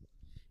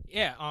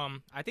 Yeah,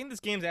 I think this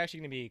game's actually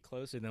going to be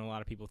closer than a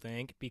lot of people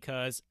think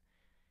because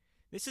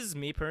this is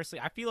me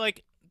personally. I feel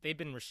like they've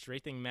been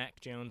restricting Mac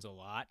Jones a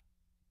lot.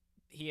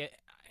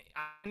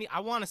 I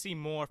want to see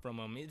more from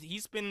him.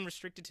 He's been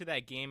restricted to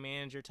that game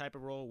manager type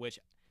of role, which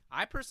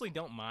I personally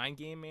don't mind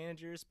game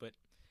managers, but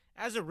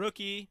as a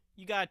rookie,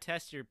 you got to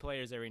test your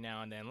players every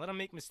now and then. Let them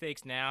make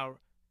mistakes now,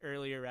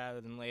 earlier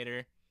rather than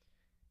later.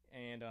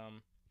 And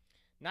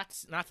not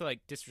to like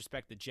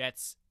disrespect the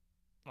Jets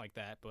like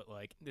that, but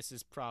like this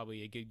is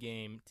probably a good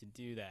game to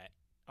do that.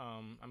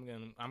 I'm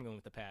going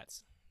with the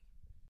Pats.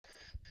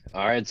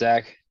 All right,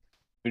 Zach,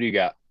 who do you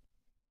got?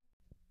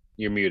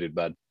 You're muted,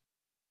 bud.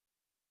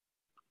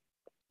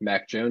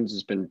 Mac Jones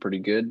has been pretty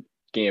good.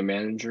 Game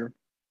manager,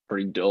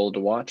 pretty dull to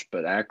watch,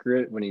 but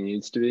accurate when he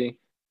needs to be.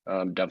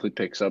 Definitely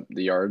picks up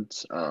the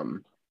yards. I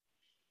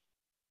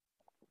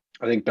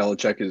think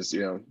Belichick is,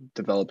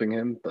 developing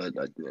him, but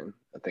I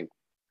think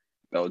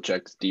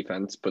Belichick's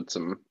defense put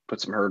some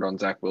hurt on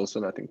Zach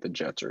Wilson. I think the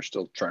Jets are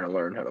still trying to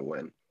learn how to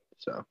win.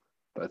 So,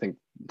 but I think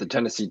the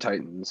Tennessee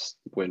Titans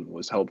win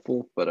was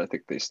helpful, but I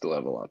think they still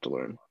have a lot to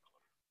learn.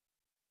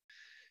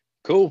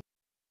 Cool.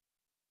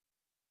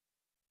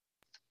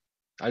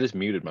 I just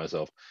muted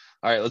myself.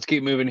 All right, let's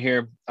keep moving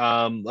here.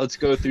 Let's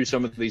go through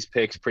some of these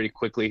picks pretty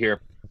quickly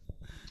here.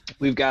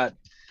 We've got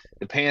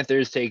the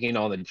Panthers taking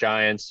on the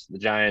Giants. The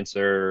Giants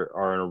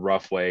are in a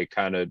rough way,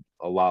 kind of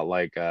a lot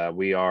like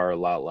we are, a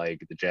lot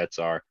like the Jets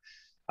are.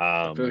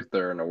 I feel like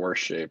they're in a worse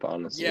shape,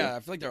 honestly. Yeah, I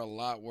feel like they're a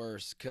lot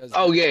worse.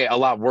 Oh, yeah, a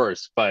lot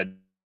worse, but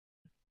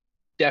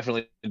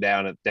definitely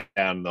down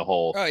in the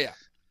hole. Oh, yeah.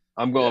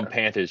 I'm going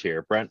Panthers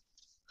here. Brent?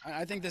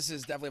 I think this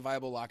is definitely a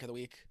viable lock of the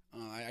week.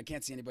 I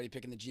can't see anybody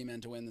picking the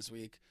G-men to win this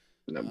week.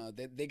 No.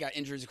 They got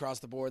injuries across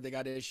the board. They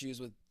got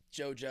issues with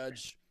Joe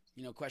Judge.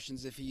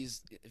 Questions if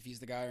he's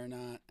the guy or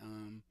not.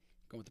 Going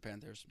with the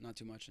Panthers. Not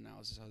too much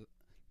analysis.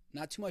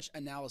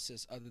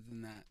 Other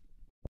than that.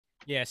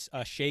 Yes,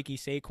 shaky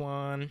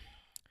Saquon.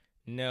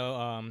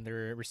 No,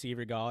 their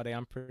receiver Galladay,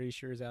 I'm pretty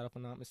sure is out if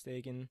I'm not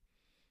mistaken.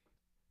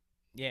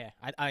 Yeah,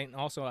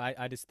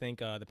 I just think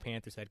the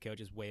Panthers head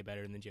coach is way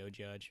better than Joe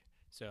Judge.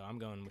 So I'm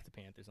going with the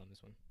Panthers on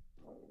this one.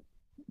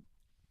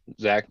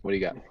 Zach, what do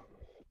you got?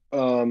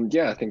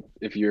 Yeah, I think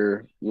if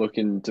you're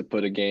looking to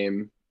put a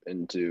game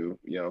into,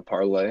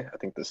 parlay, I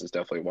think this is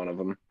definitely one of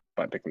them.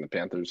 By picking the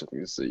Panthers, I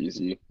think it's an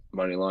easy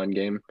money line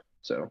game.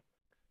 So,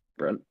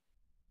 Brent?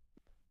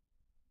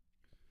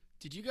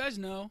 Did you guys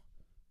know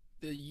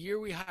the year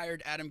we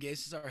hired Adam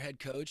Gase as our head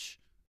coach,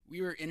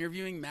 we were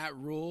interviewing Matt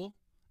Rule,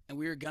 and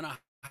we were going to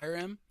hire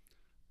him,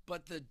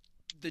 but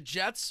the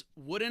Jets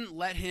wouldn't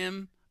let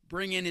him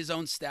bring in his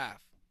own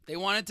staff. They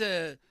wanted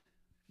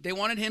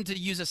him to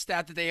use a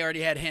staff that they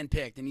already had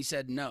handpicked, and he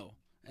said no.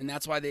 And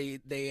that's why they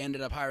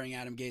ended up hiring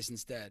Adam Gase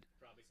instead.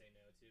 Probably say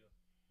no, too.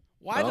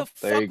 Why the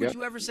fuck would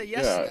you ever say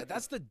yes to that?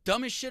 That's the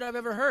dumbest shit I've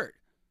ever heard.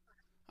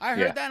 I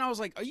heard that, and I was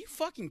like, are you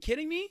fucking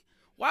kidding me?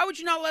 Why would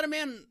you not let a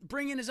man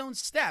bring in his own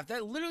staff?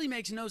 That literally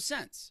makes no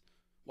sense.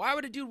 Why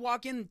would a dude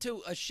walk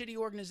into a shitty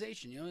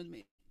organization? You know what I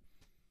mean?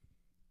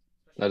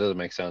 That doesn't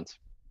make sense.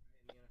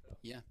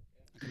 Yeah.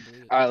 I can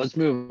believe it. All right, let's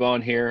move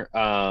on here.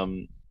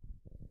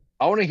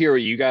 I want to hear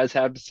what you guys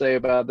have to say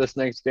about this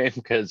next game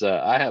because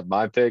I have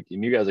my pick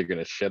and you guys are going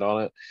to shit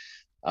on it.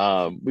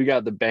 We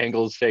got the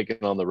Bengals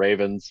taking on the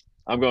Ravens.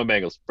 I'm going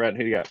Bengals. Brent,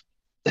 who do you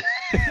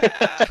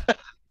got?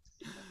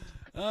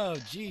 Oh,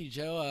 gee,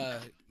 Joe.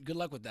 Good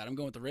luck with that. I'm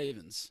going with the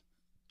Ravens.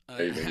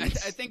 Ravens.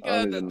 I think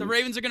the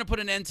Ravens are going to put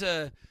an end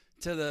to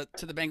the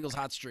Bengals'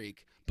 hot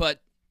streak.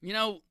 But,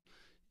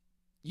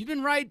 you've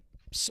been right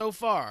so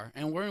far,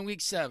 and we're in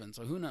week 7,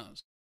 so who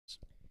knows?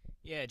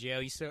 Yeah, Joe,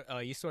 you sort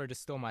of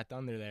just stole my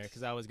thunder there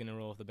because I was going to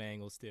roll with the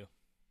Bengals too.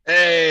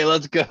 Hey,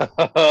 let's go,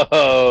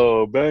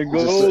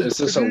 Bengals. Is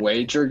this a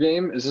wager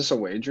game? Is this a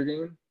wager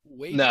game?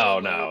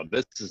 No.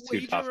 This is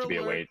too tough to be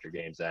a wager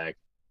game, Zach.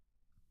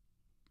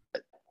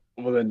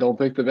 Well, then don't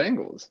pick the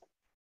Bengals.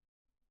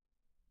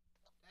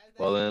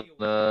 Well, then,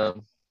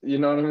 you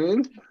know what I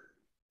mean?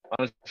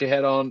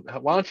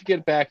 Why don't you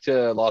get back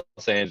to Los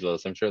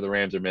Angeles? I'm sure the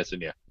Rams are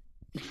missing you.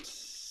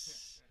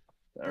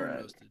 All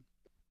right.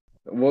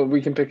 Well,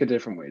 we can pick a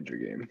different wager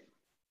game.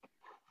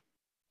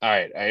 All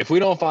right. If we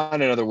don't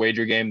find another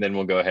wager game, then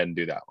we'll go ahead and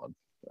do that one.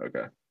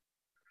 Okay.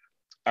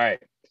 All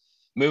right.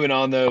 Moving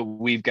on, though,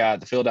 we've got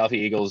the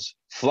Philadelphia Eagles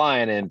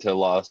flying into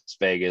Las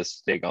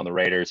Vegas to take on the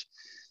Raiders.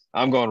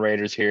 I'm going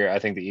Raiders here. I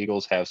think the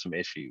Eagles have some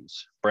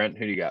issues. Brent,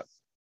 who do you got?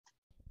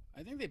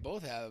 I think they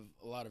both have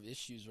a lot of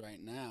issues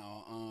right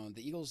now.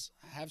 The Eagles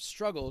have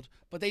struggled,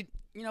 but they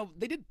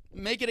did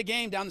make it a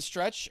game down the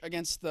stretch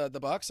against the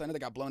Bucks. I know they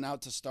got blown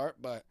out to start,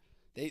 but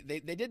they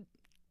did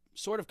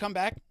sort of come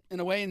back in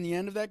a way in the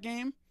end of that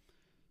game.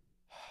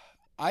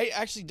 I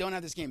actually don't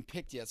have this game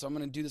picked yet, so I'm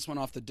going to do this one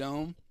off the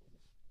dome.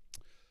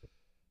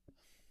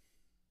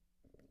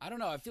 I don't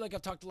know. I feel like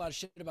I've talked a lot of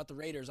shit about the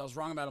Raiders. I was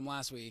wrong about them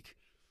last week.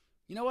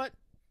 You know what?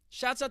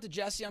 Shouts out to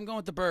Jesse. I'm going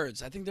with the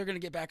Birds. I think they're going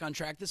to get back on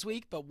track this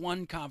week, but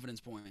 1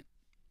 confidence point.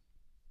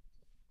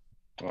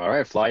 All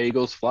right, fly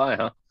Eagles, fly,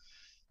 huh?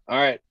 All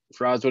right,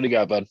 Faraz, what do you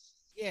got, bud?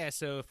 Yeah,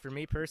 so for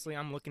me personally,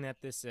 I'm looking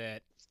at this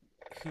at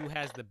who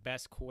has the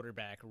best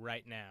quarterback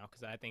right now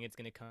because I think it's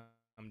going to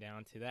come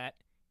down to that.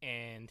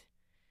 And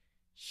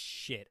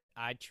shit,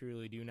 I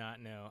truly do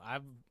not know.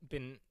 I've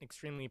been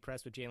extremely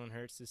impressed with Jalen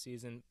Hurts this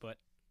season, but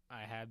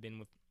I have been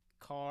with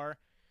Carr.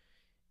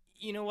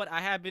 You know what?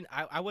 I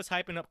was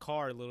hyping up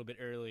Carr a little bit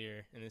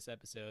earlier in this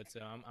episode,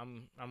 so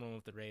I'm going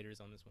with the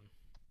Raiders on this one.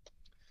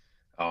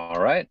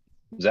 All right,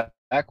 Zach,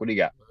 what do you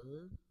got?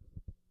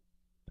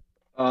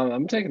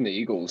 I'm taking the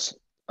Eagles.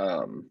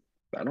 I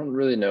don't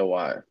really know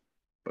why,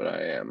 but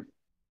I am.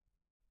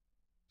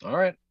 All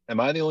right, am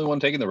I the only one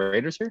taking the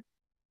Raiders here?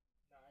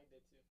 No, I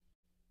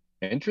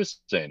did too.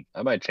 Interesting.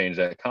 I might change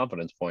that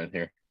confidence point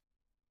here.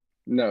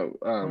 No,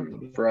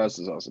 Faraz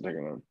is also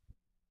taking them.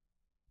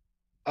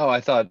 Oh,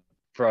 I thought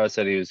Faraz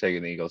said he was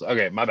taking the Eagles.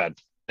 Okay, my bad.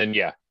 Then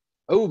yeah.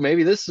 Oh,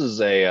 maybe this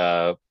is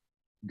a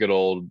good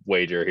old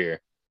wager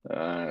here.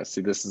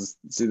 See, this is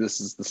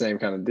the same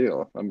kind of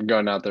deal. I'm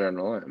going out there on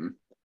a limb.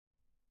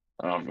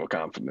 I don't feel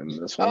confident in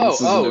this one.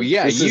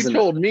 Yeah. You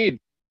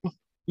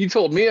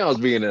told me I was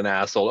being an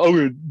asshole.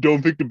 Oh,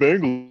 don't pick the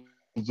Bengals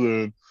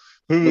then.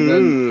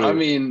 Then I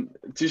mean,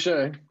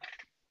 touche.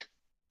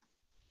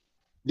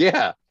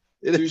 Yeah.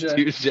 Touche.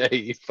 Touche,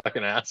 you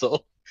fucking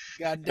asshole.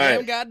 Goddamn,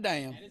 right.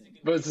 goddamn.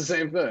 But it's the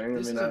same thing.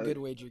 This is a good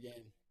wager game.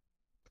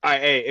 All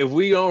right, hey, if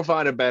we don't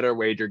find a better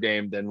wager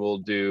game, then we'll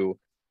do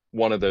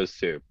one of those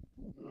two.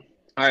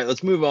 All right,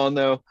 let's move on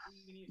though.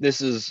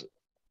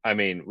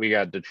 We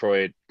got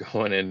Detroit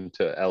going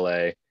into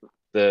LA.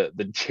 The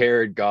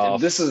Jared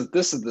Goff. This is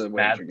the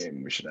wager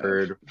game we should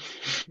have.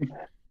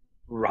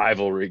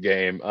 Rivalry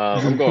game.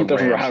 I'm going the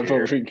Rams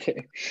rivalry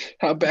game.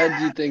 How bad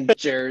do you think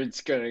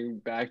Jared's going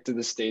back to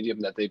the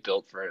stadium that they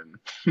built for him?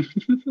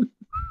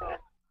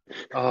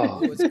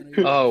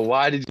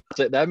 Why did you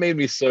say that? Made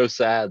me so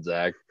sad,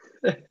 Zach.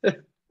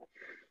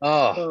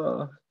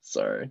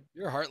 Sorry.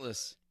 You're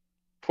heartless.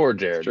 Poor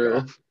Jared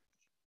Goff.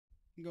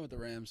 I'm going with the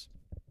Rams.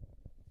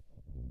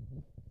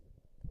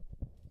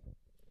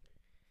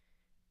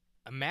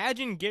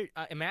 Imagine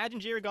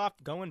Jared Goff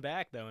going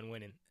back though and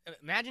winning.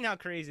 Imagine how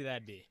crazy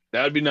that'd be.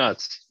 That would be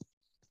nuts.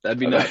 That'd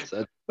be nuts.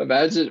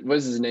 Imagine,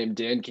 what's his name?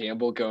 Dan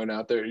Campbell going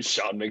out there and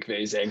Sean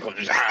McVay's ankle.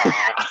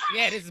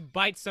 Yeah, just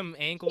bite some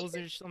ankles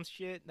or some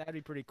shit. That'd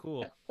be pretty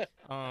cool.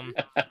 I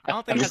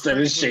don't think Instead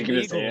of shaking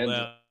his legal,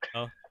 hand.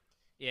 though.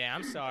 Yeah,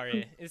 I'm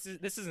sorry.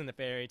 This isn't a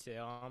fairy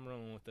tale. I'm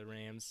rolling with the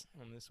Rams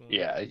on this one.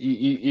 Yeah,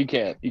 you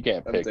can't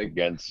pick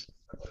against.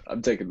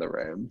 I'm taking the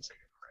Rams.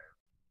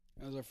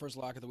 That was our first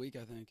lock of the week,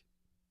 I think.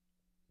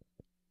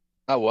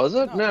 Oh, was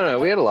it? No,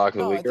 we had a lock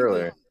of the week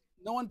earlier.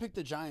 No one picked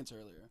the Giants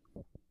earlier.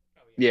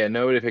 Yeah,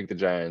 nobody picked the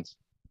Giants.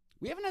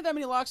 We haven't had that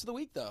many locks of the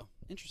week, though.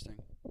 Interesting.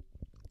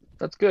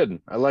 That's good.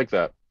 I like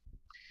that.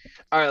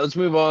 All right, let's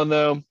move on,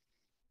 though.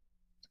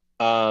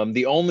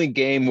 The only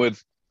game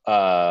with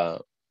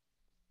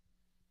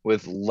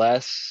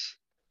less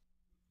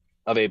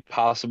of a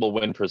possible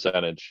win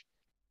percentage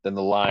than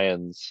the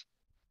Lions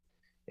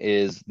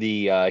is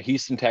the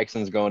Houston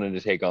Texans going in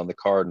to take on the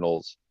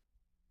Cardinals.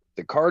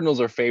 The Cardinals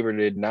are favored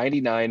at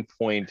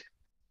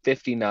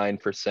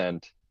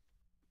 99.59%.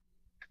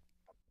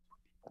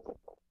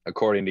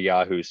 According to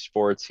Yahoo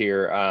Sports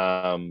here.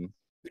 Who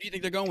do you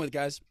think they're going with,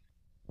 guys?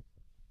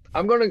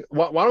 Why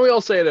don't we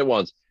all say it at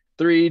once?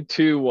 3,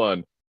 2,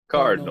 1.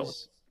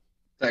 Cardinals.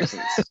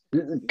 Texans.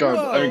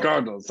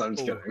 Cardinals. I'm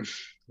just kidding.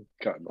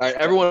 Cardinals. All right,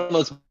 everyone,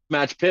 let's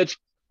match pitch.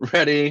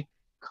 Ready?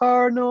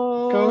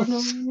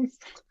 Cardinals.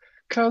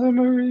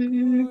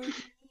 Calamari.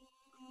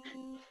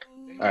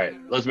 All right,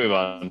 let's move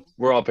on.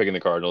 We're all picking the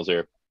Cardinals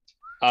here.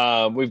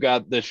 We've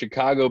got the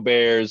Chicago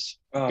Bears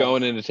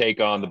going in to take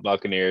on the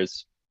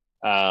Buccaneers.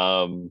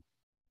 Man,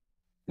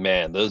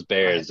 those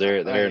Bears,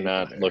 they're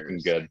not looking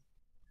good.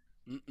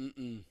 I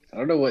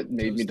don't know what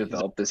made me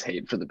develop this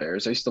hate for the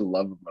Bears. I used to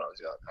love them when I was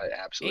young. I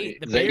absolutely.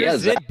 The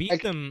Bears did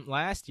beat them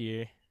last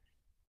year.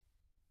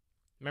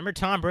 Remember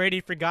Tom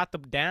Brady forgot the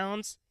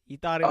downs? He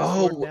thought it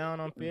was 4th down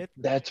on 5th.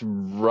 That's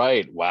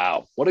right.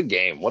 Wow. What a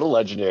game. What a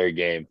legendary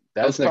game.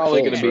 That's Wasn't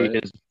probably it going to Colts, be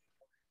right?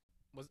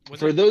 his.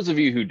 For those of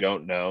you who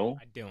don't know,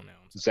 I don't know.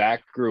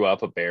 Zach grew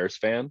up a Bears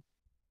fan.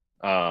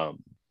 Or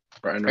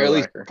Brian at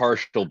least Urlacher.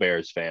 partial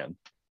Bears fan.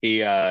 He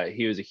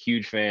was a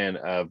huge fan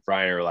of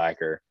Brian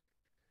Urlacher.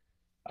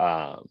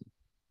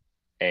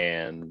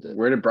 And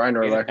Where did Brian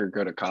Urlacher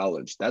go to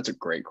college? That's a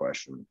great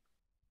question.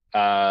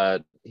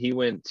 he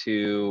went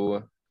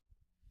to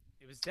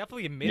It was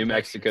definitely a New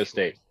Mexico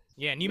State.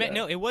 Yeah,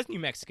 no, it was New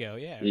Mexico.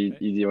 Yeah.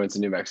 He went to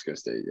New Mexico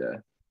State. Yeah.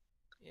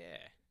 Yeah.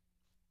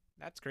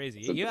 That's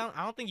crazy.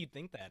 I don't think you'd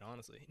think that,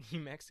 honestly. New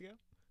Mexico?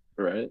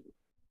 Right.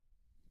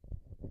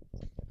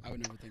 I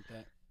would never think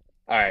that.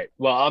 All right.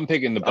 Well, I'm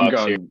picking the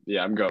Bucks here.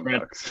 Yeah, I'm going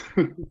Bucks.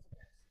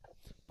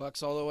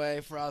 Bucks all the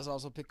way. Faraz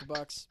also picked the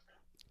Bucks.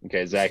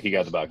 Okay, Zach, you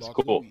got the Bucks.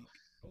 Cool.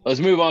 Let's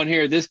move on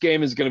here. This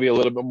game is going to be a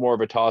little bit more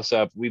of a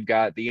toss-up. We've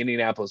got the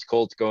Indianapolis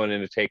Colts going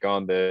in to take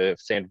on the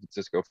San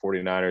Francisco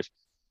 49ers.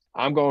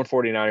 I'm going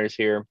 49ers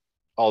here,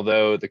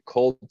 although the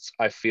Colts,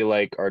 I feel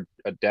like, are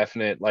a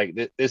definite – like,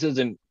 this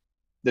isn't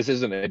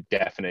a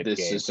definite game.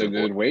 This is a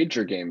good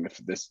wager game.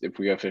 If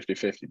we go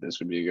 50-50, this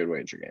would be a good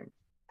wager game.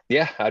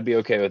 Yeah, I'd be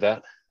okay with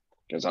that.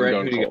 Because I'm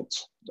going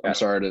Colts. I'm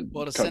sorry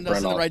to send us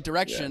in the right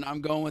direction,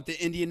 I'm going with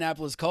the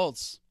Indianapolis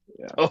Colts.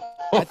 Yeah.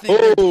 I think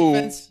their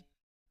defense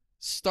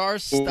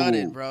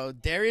star-studded, bro.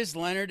 Darius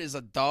Leonard is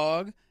a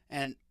dog,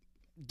 and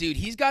dude,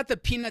 he's got the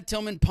Peanut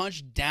Tillman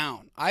punch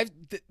down.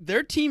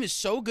 Their team is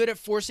so good at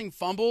forcing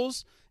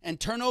fumbles and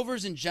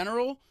turnovers in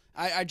general.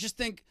 I just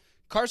think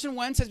Carson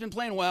Wentz has been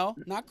playing well,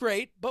 not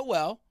great, but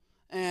well.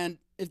 And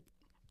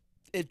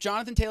if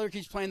Jonathan Taylor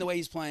keeps playing the way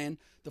he's playing,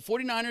 the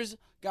 49ers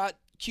got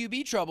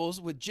QB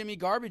troubles with Jimmy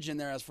Garbage in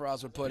there, as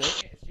Faraz would put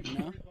it. You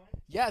know?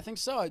 Yeah, I think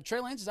so. Trey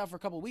Lance is out for a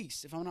couple of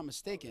weeks, if I'm not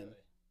mistaken.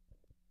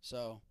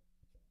 So,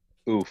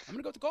 oof. I'm going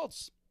to go with the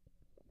Colts.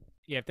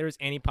 Yeah, if there was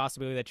any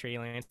possibility that Trey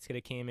Lance could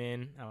have came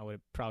in, I would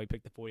have probably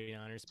picked the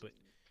 49ers. But,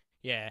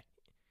 yeah,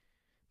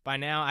 by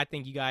now I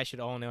think you guys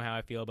should all know how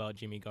I feel about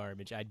Jimmy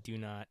Garbage. I do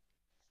not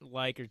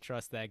like or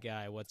trust that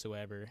guy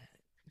whatsoever.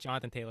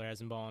 Jonathan Taylor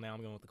hasn't balling out.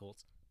 I'm going with the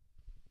Colts.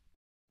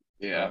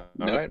 Yeah.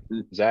 All right.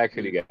 Zach,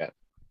 who do you got?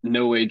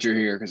 No wager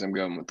here because I'm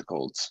going with the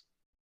Colts.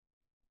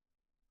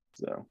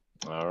 So,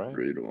 all right.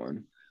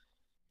 3-1.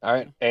 All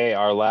right. Hey,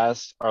 our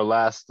last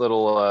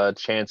little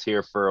chance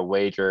here for a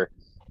wager.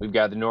 We've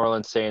got the New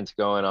Orleans Saints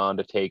going on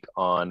to take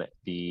on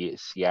the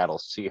Seattle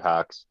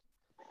Seahawks.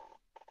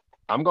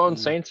 I'm going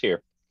Saints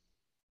here.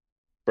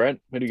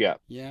 Brent, who do you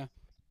got? Yeah.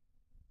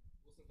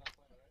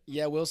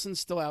 Yeah, Wilson's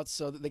still out,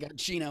 so they got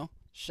Geno.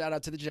 Shout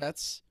out to the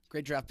Jets.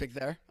 Great draft pick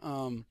there.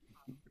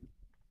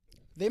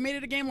 They made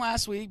it a game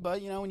last week,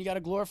 but, you know, when you got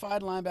a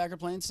glorified linebacker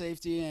playing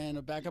safety and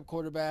a backup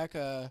quarterback,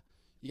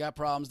 you got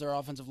problems. Their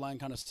offensive line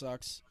kind of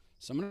sucks.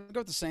 So I'm going to go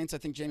with the Saints. I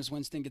think Jameis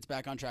Winston gets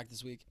back on track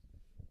this week.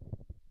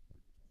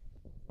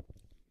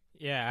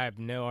 Yeah, I have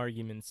no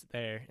arguments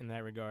there in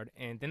that regard.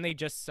 And then they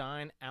just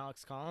signed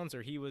Alex Collins,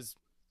 or he was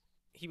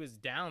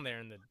down there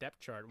in the depth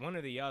chart, one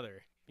or the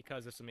other,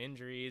 because of some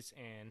injuries.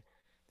 And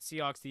the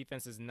Seahawks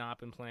defense has not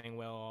been playing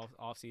well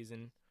all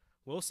season.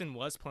 Wilson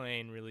was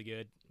playing really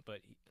good, but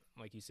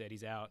like you said,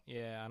 he's out.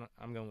 Yeah,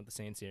 I'm going with the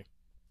Saints here.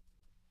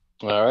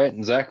 All right,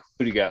 and Zach,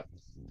 who do you got?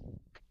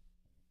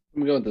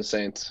 I'm going with the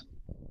Saints.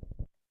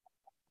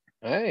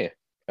 Hey,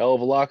 hell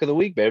of a lock of the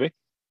week, baby.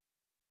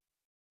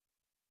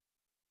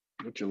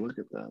 Would you look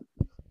at that?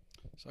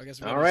 So I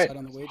guess we're going to decide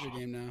on the wager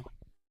game now.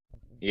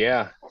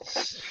 Yeah.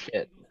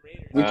 Shit.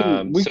 We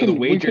can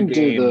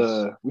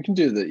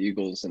do the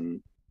Eagles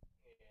and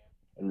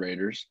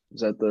Raiders.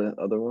 Is that the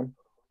other one?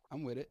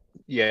 I'm with it.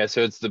 Yeah,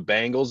 so it's the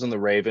Bengals and the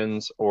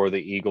Ravens or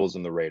the Eagles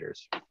and the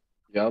Raiders.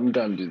 Yeah, I'm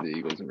done to do the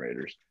Eagles and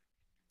Raiders.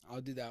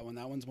 I'll do that one.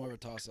 That one's more of a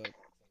toss-up.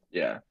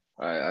 Yeah,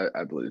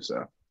 I believe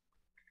so.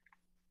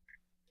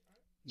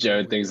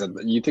 Jared thinks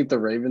that you think the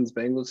Ravens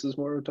Bengals is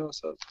more of a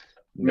toss-up.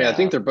 I mean, I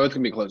think they're both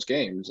gonna be close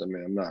games. I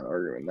mean, I'm not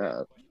arguing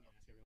that.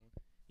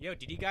 Yo,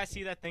 did you guys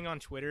see that thing on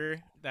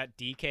Twitter that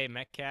DK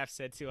Metcalf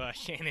said to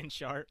Shannon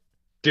Sharp?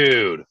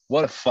 Dude,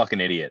 what a fucking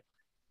idiot!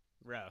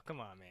 Bro,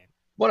 come on, man.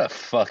 What a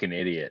fucking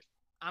idiot!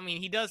 I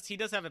mean, he does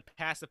have a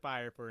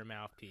pacifier for a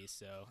mouthpiece,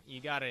 so you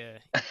gotta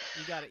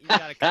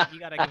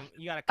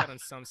cut him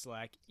some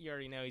slack. You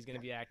already know he's gonna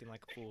be acting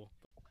like a fool.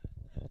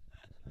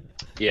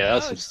 Yeah,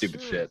 that's some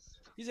stupid shit.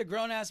 He's a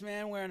grown-ass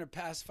man wearing a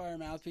pacifier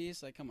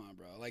mouthpiece. Like, come on,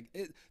 bro. Like,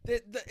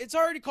 it's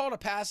already called a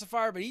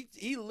pacifier, but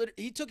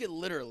he took it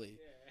literally.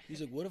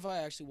 He's like, what if I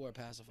actually wore a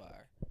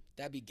pacifier?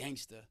 That'd be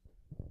gangsta.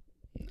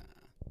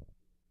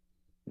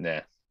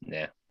 Nah.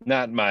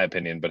 Not in my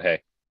opinion, but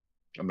hey,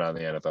 I'm not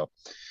in the NFL.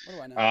 What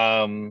do I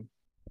know?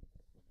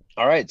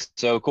 All right,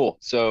 so cool.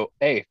 So,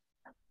 hey,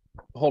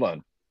 hold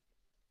on.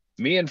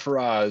 Me and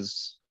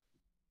Faraz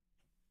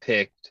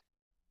picked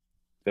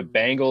the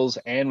Bengals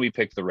and we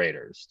picked the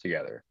Raiders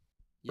together,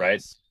 right?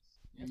 Yes.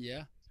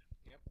 Yeah.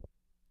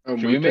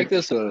 Should we make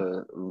this?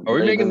 Are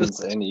we making this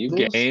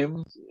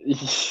game?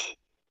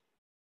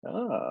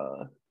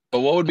 But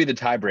what would be the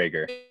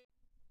tiebreaker?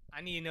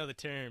 I need to know the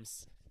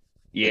terms.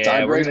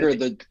 Yeah,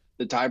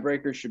 the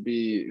tiebreaker should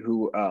be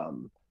who.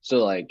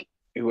 So like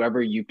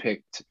whoever you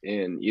picked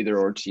in either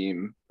or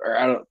team, or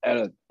out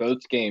of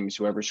both games,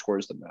 whoever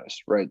scores the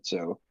most, right?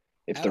 So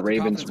if the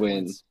Ravens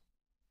win,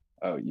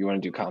 oh, you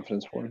want to do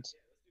confidence points?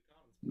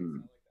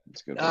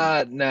 That's good.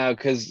 No,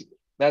 because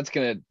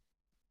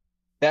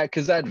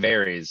that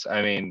varies.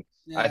 I mean,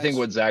 I think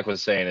what Zach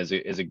was saying is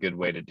a good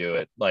way to do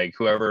it. Like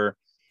whoever.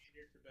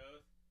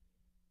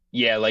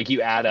 Yeah, like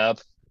you add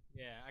up.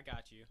 Yeah, I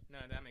got you. No,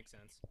 that makes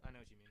sense. I know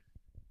what you mean.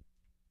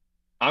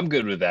 I'm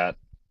good with that.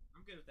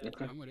 I'm good with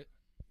that. Okay. I'm with it.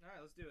 All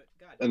right, let's do it.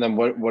 God. And then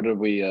what did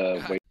we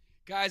wait?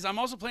 Guys, I'm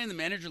also playing the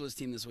managerless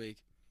team this week.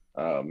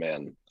 Oh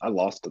man, I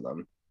lost to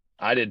them.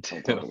 I did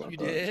Don't too. talk about You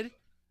that. did?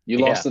 You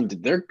Yeah. lost them.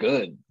 They're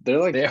good. They're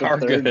like They the are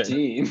third good.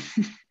 team.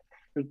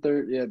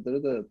 They're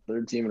the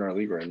third team in our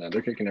league right now.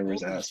 They're kicking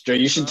everyone's Holy ass. Joe,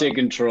 shit, you should bro. take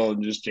control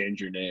and just change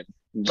your name.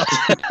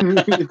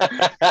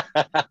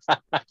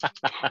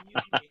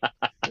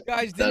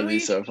 Guys, That'd didn't be we?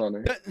 so funny.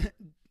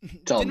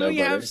 Tell Didn't we nobody.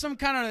 have some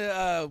kind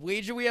of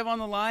wager we have on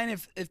the line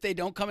if they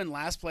don't come in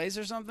last place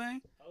or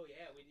something? Oh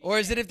yeah. Or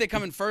is it if they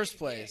come in first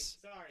place?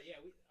 Sorry. Yeah.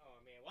 Oh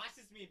man. Watch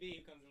this me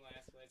be who comes in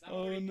last place. I'm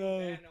Oh, already no.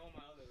 bad in all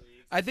my other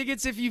leagues. I think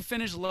it's if you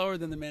finish lower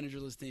than the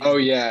managerless team. Oh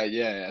yeah.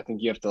 I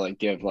think you have to like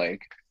give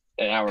like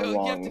an hour You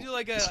long have to do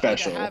like a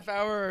special. half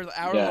hour or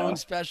hour Yeah. long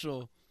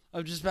special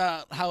of just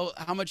about how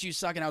much you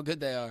suck and how good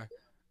they are.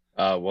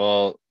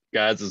 Well,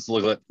 guys, it's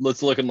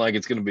looking like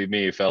it's gonna be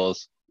me,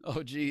 fellas. Oh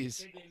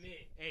jeez. It could be me.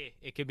 Hey,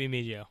 it could be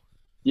me, Joe.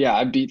 Yeah,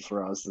 I beat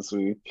Faraz this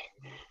week.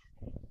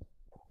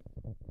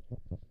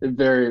 It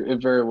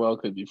very well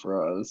could be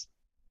Faraz.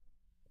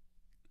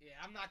 Yeah,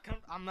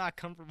 I'm not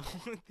comfortable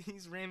with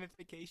these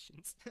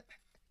ramifications. Oh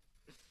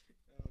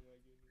my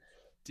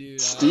goodness. Dude,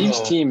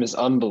 Steve's team is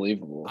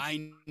unbelievable.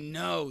 I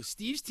know.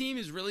 Steve's team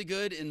is really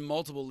good in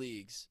multiple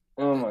leagues.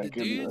 Oh my the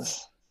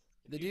goodness.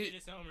 The He did dude,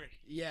 his homework.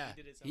 yeah,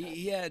 He did his homework.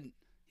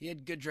 he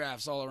had good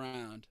drafts all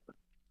around.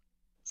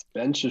 His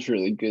bench is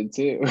really good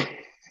too.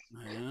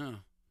 I know.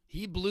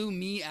 He blew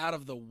me out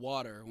of the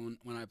water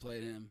when I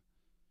played him.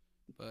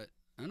 But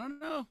I don't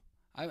know.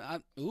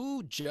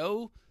 Ooh,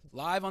 Joe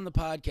live on the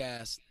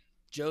podcast.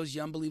 Joe's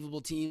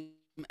unbelievable team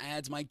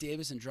adds Mike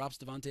Davis and drops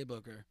Devontae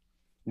Booker.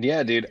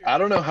 Yeah, dude. I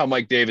don't know how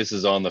Mike Davis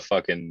is on the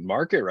fucking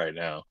market right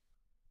now.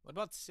 What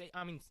about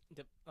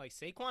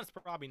Saquon's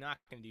probably not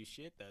gonna do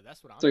shit though.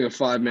 That's what It's like a I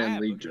five-man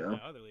have league, Booker in Joe.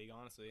 my other league,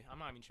 honestly. I'm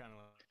not even trying to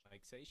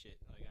like say shit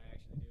like I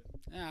actually do.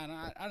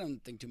 Yeah, I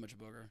don't think too much of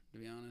Booker, to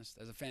be honest.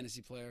 As a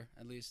fantasy player,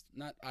 at least.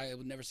 I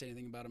would never say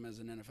anything about him as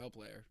an NFL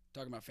player.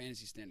 Talking about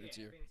fantasy standards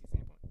here. Fantasy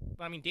standpoint.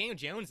 But I mean, Daniel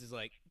Jones is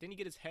like, didn't he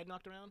get his head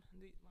knocked around?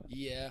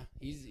 Yeah,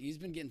 he's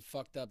been getting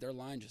fucked up. Their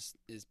line just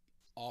is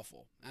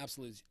awful.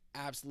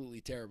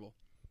 Absolutely terrible.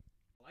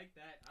 I like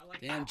that. I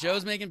like Damn, that.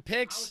 Joe's making I was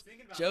picks.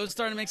 thinking about Joe's that.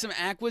 starting to make some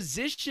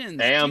acquisitions.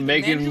 Damn, Dude, the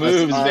making managerless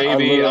moves, team-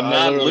 baby. I'm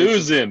not literally-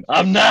 losing.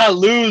 I'm not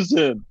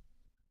losing.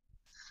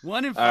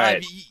 1 and All 5.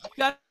 right. You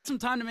got some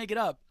time to make it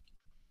up.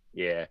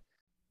 Yeah.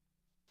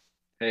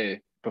 Hey,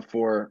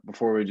 before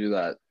we do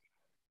that.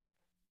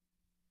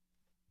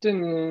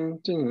 Ding,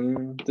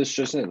 ding, this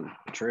just in.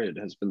 Trade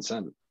has been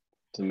sent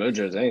to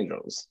Mojo's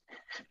Angels.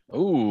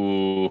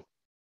 Ooh.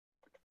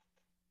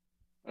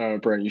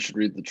 Brent, you should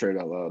read the trade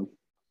out loud.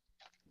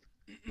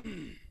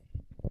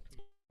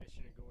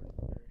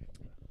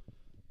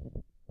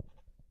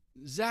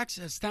 Zach's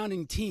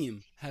astounding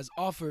team has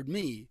offered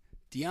me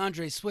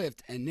DeAndre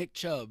Swift and Nick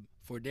Chubb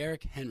for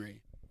Derrick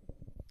Henry.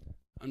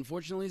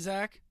 Unfortunately,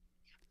 Zach,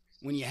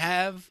 when you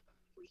have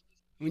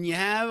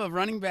a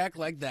running back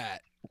like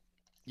that,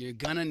 you're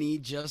gonna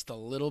need just a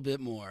little bit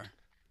more.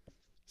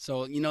 So,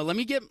 let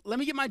me get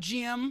my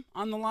GM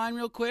on the line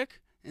real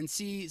quick and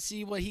see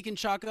what he can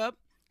chalk up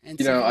and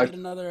see if I can get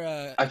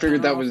another. I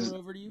figured that counteroffer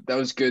over to you.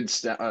 was good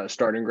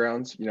starting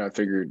grounds. I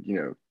figured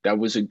that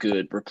was a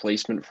good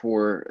replacement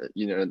for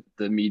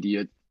the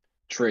media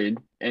trade,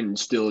 and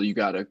still you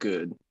got a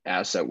good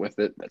asset with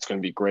it. That's going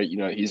to be great.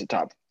 He's a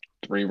top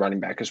 3 running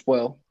back as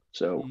well.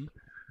 So,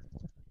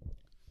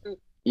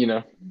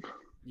 Yeah,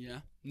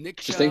 Nick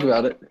just Chubb, think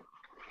about it.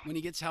 when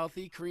he gets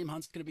healthy, Kareem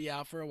Hunt's going to be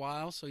out for a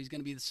while, so he's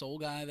going to be the sole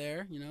guy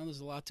there. There's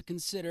a lot to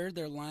consider.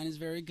 Their line is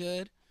very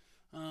good.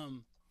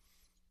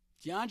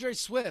 DeAndre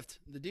Swift,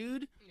 the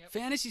dude,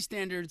 fantasy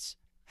standards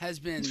has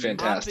been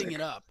mopping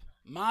it up.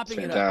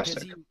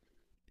 Because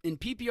in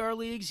PPR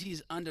leagues,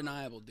 he's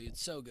undeniable, dude.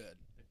 So good.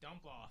 The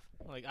dump off.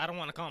 Like, I don't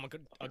want to call him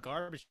a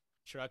garbage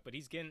truck, but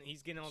he's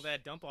getting all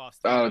that dump off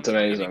stuff. Oh, it's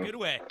amazing. In a good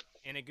way.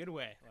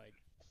 Like,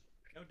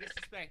 no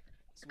disrespect,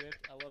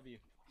 Swift. I love you.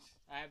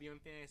 I have you in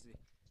fantasy.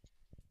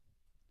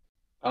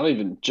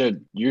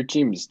 Jed, your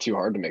team is too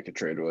hard to make a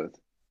trade with.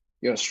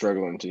 You got a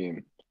struggling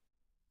team.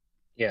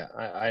 Yeah,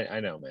 I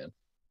know, man.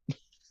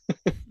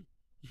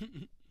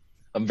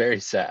 I'm very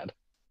sad.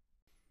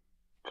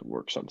 Could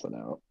work something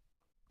out.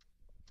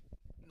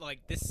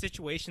 Like, this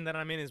situation that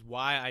I'm in is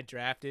why I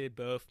drafted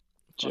both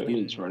Joe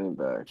needs running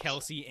back.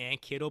 Kelsey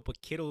and Kittle,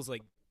 but Kittle's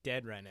like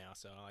dead right now,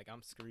 so like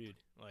I'm screwed.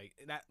 Like,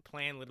 that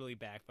plan literally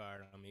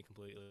backfired on me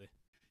completely.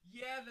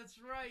 Yeah, that's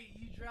right.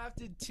 You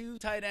drafted 2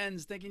 tight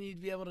ends thinking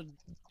you'd be able to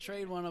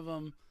trade one of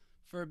them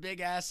for a big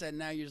asset, and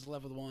now you're just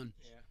left with 1.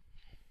 Yeah.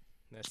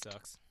 That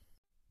sucks.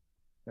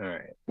 All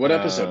right. What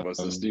episode was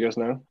this? Do you guys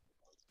know?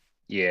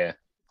 Yeah.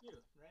 You,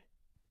 right?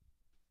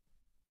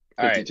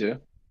 All right. 52?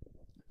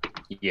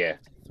 Yeah.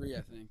 3,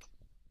 I think.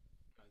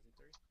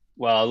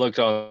 Well, I looked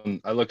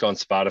on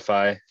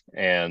Spotify,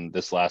 and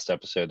this last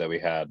episode that we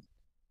had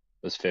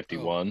was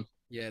 51.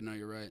 Yeah, no,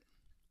 you're right.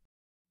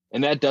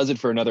 And that does it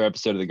for another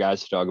episode of the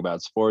Guys Who Talk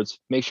About Sports.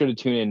 Make sure to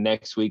tune in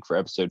next week for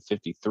episode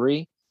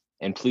 53.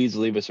 And please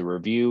leave us a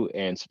review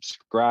and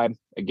subscribe.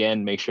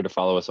 Again, make sure to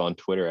follow us on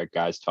Twitter at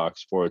Guys Talk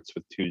Sports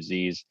with 2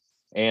 Z's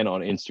and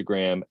on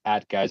Instagram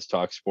at Guys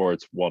Talk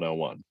Sports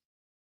 101.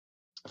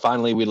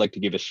 Finally, we'd like to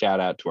give a shout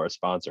out to our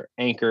sponsor,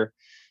 Anchor,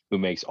 who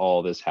makes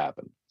all this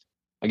happen.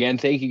 Again,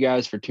 thank you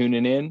guys for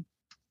tuning in.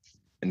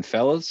 And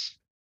fellas,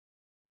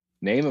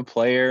 name a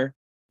player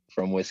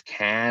from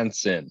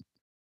Wisconsin.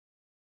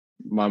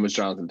 Mine was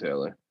Jonathan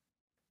Taylor.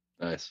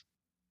 Nice.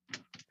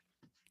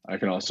 I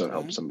can also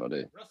help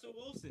somebody.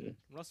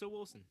 Russell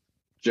Wilson.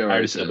 Joe I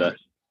already said that.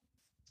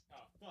 Oh,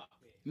 fuck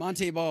me.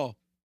 Monte Ball.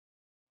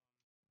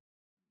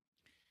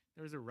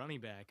 There was a running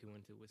back who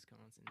went to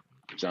Wisconsin.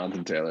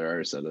 Jonathan Taylor. I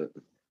already said it.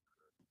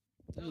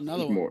 There's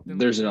another one.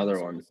 There's another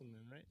Russell one. Wilson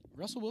then, right?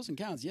 Russell Wilson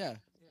counts, yeah.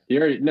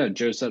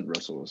 Joe said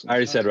Russell Wilson. I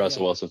already said Oh,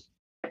 Russell yeah. Wilson.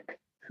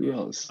 Who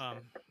else?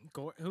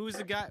 Who was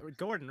the guy?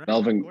 Gordon, right?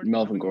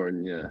 Melvin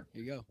Gordon, yeah.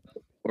 Here you go.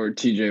 Or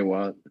TJ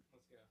Watt.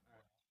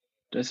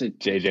 Did I say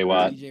JJ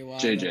Watt. TJ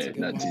Watt. that's a JJ, good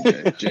not one.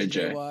 TJ.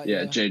 JJ. Watt,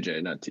 Yeah,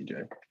 JJ, not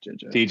TJ.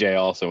 JJ. TJ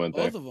also went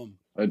there. Both of them.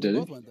 Oh, did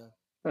Both he? went there.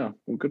 Oh,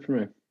 well, good for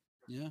me.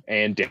 Yeah.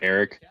 And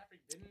Derek.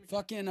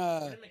 Fucking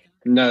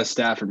No,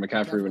 Stafford. McCaffrey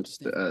McCaffrey went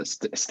went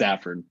to to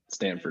Stanford.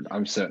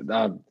 I'm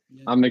yeah.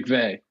 I'm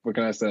McVay. What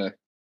can I say?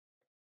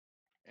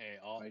 Hey,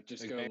 Might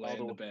just McVay go lay in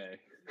all the bay.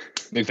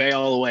 McVay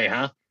all the way,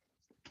 huh?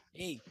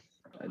 Hey.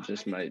 I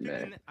just might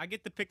may. I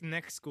get to pick the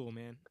next school,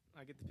 man.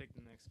 I get to pick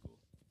the next school.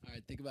 All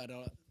right, think about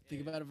it.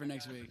 Think about it for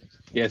next week.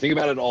 Yeah, think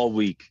about it all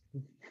week.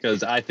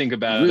 Because I think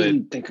about Really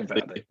it. think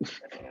about it.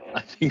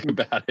 I think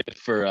about it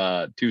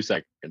for 2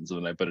 seconds and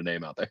then I put a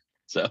name out there.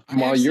 So I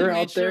While actually you're made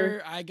out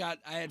there- sure I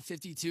had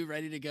 52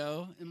 ready to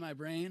go in my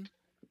brain.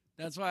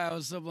 That's why I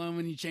was so blown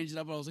when you changed it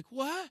up. I was like,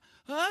 what?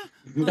 Huh?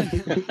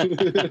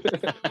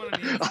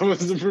 I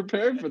wasn't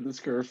prepared for this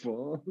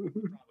curveball. Probably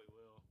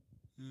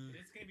will.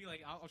 It's gonna be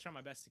like I'll try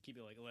my best to keep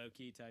it like low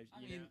key type.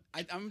 I mean,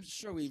 I'm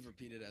sure we've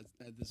repeated at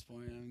this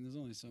point. I mean, there's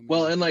only so many.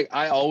 well, and like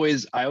I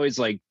always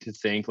like to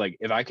think like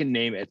if I can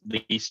name at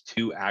least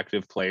 2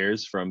 active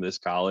players from this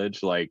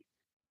college, like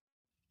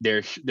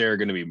there are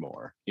going to be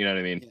more. You know what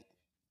I mean?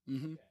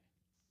 Mm-hmm.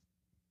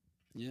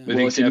 Yeah. With the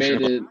Well, if you exception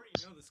made of- it, I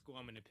already know the school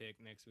I'm gonna pick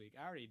next week.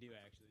 I already do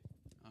actually.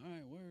 All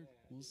right, word.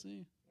 We'll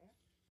see.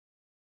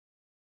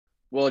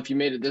 well, if you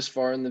made it this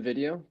far in the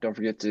video, don't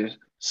forget to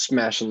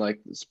smash and like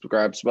the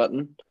subscribe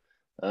button,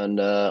 and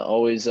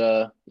always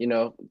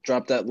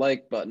drop that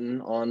like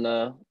button on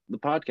the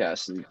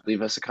podcast and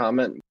leave us a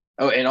comment.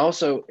 Oh, and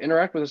also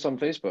interact with us on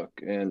Facebook.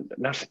 And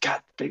not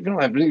God, we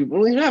don't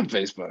even have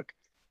Facebook.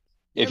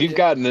 If you've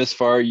gotten this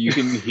far, you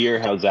can hear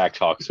how Zach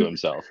talks to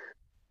himself.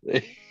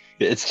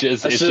 It's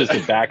just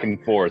a back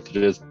and forth.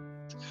 Just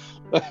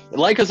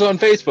like us on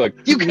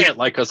Facebook. You can't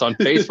like us on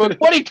Facebook.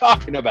 What are you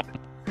talking about?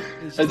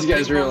 It's As just you a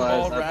guys big long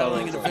realize, ball I thought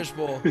rattling it in a was-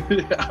 fishbowl.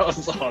 I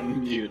was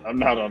on mute. I'm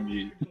not on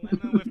mute.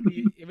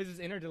 It was his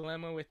inner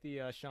dilemma with the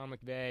Sean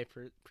McVay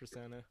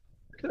persona.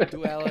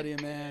 Duality,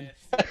 man.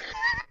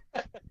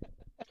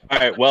 All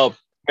right. Well,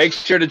 make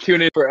sure to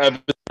tune in for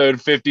episode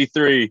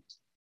 53.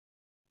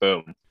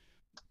 Boom.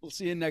 We'll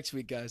see you next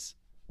week, guys.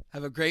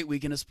 Have a great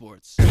weekend of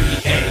sports.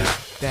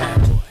 That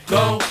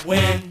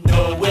going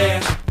nowhere.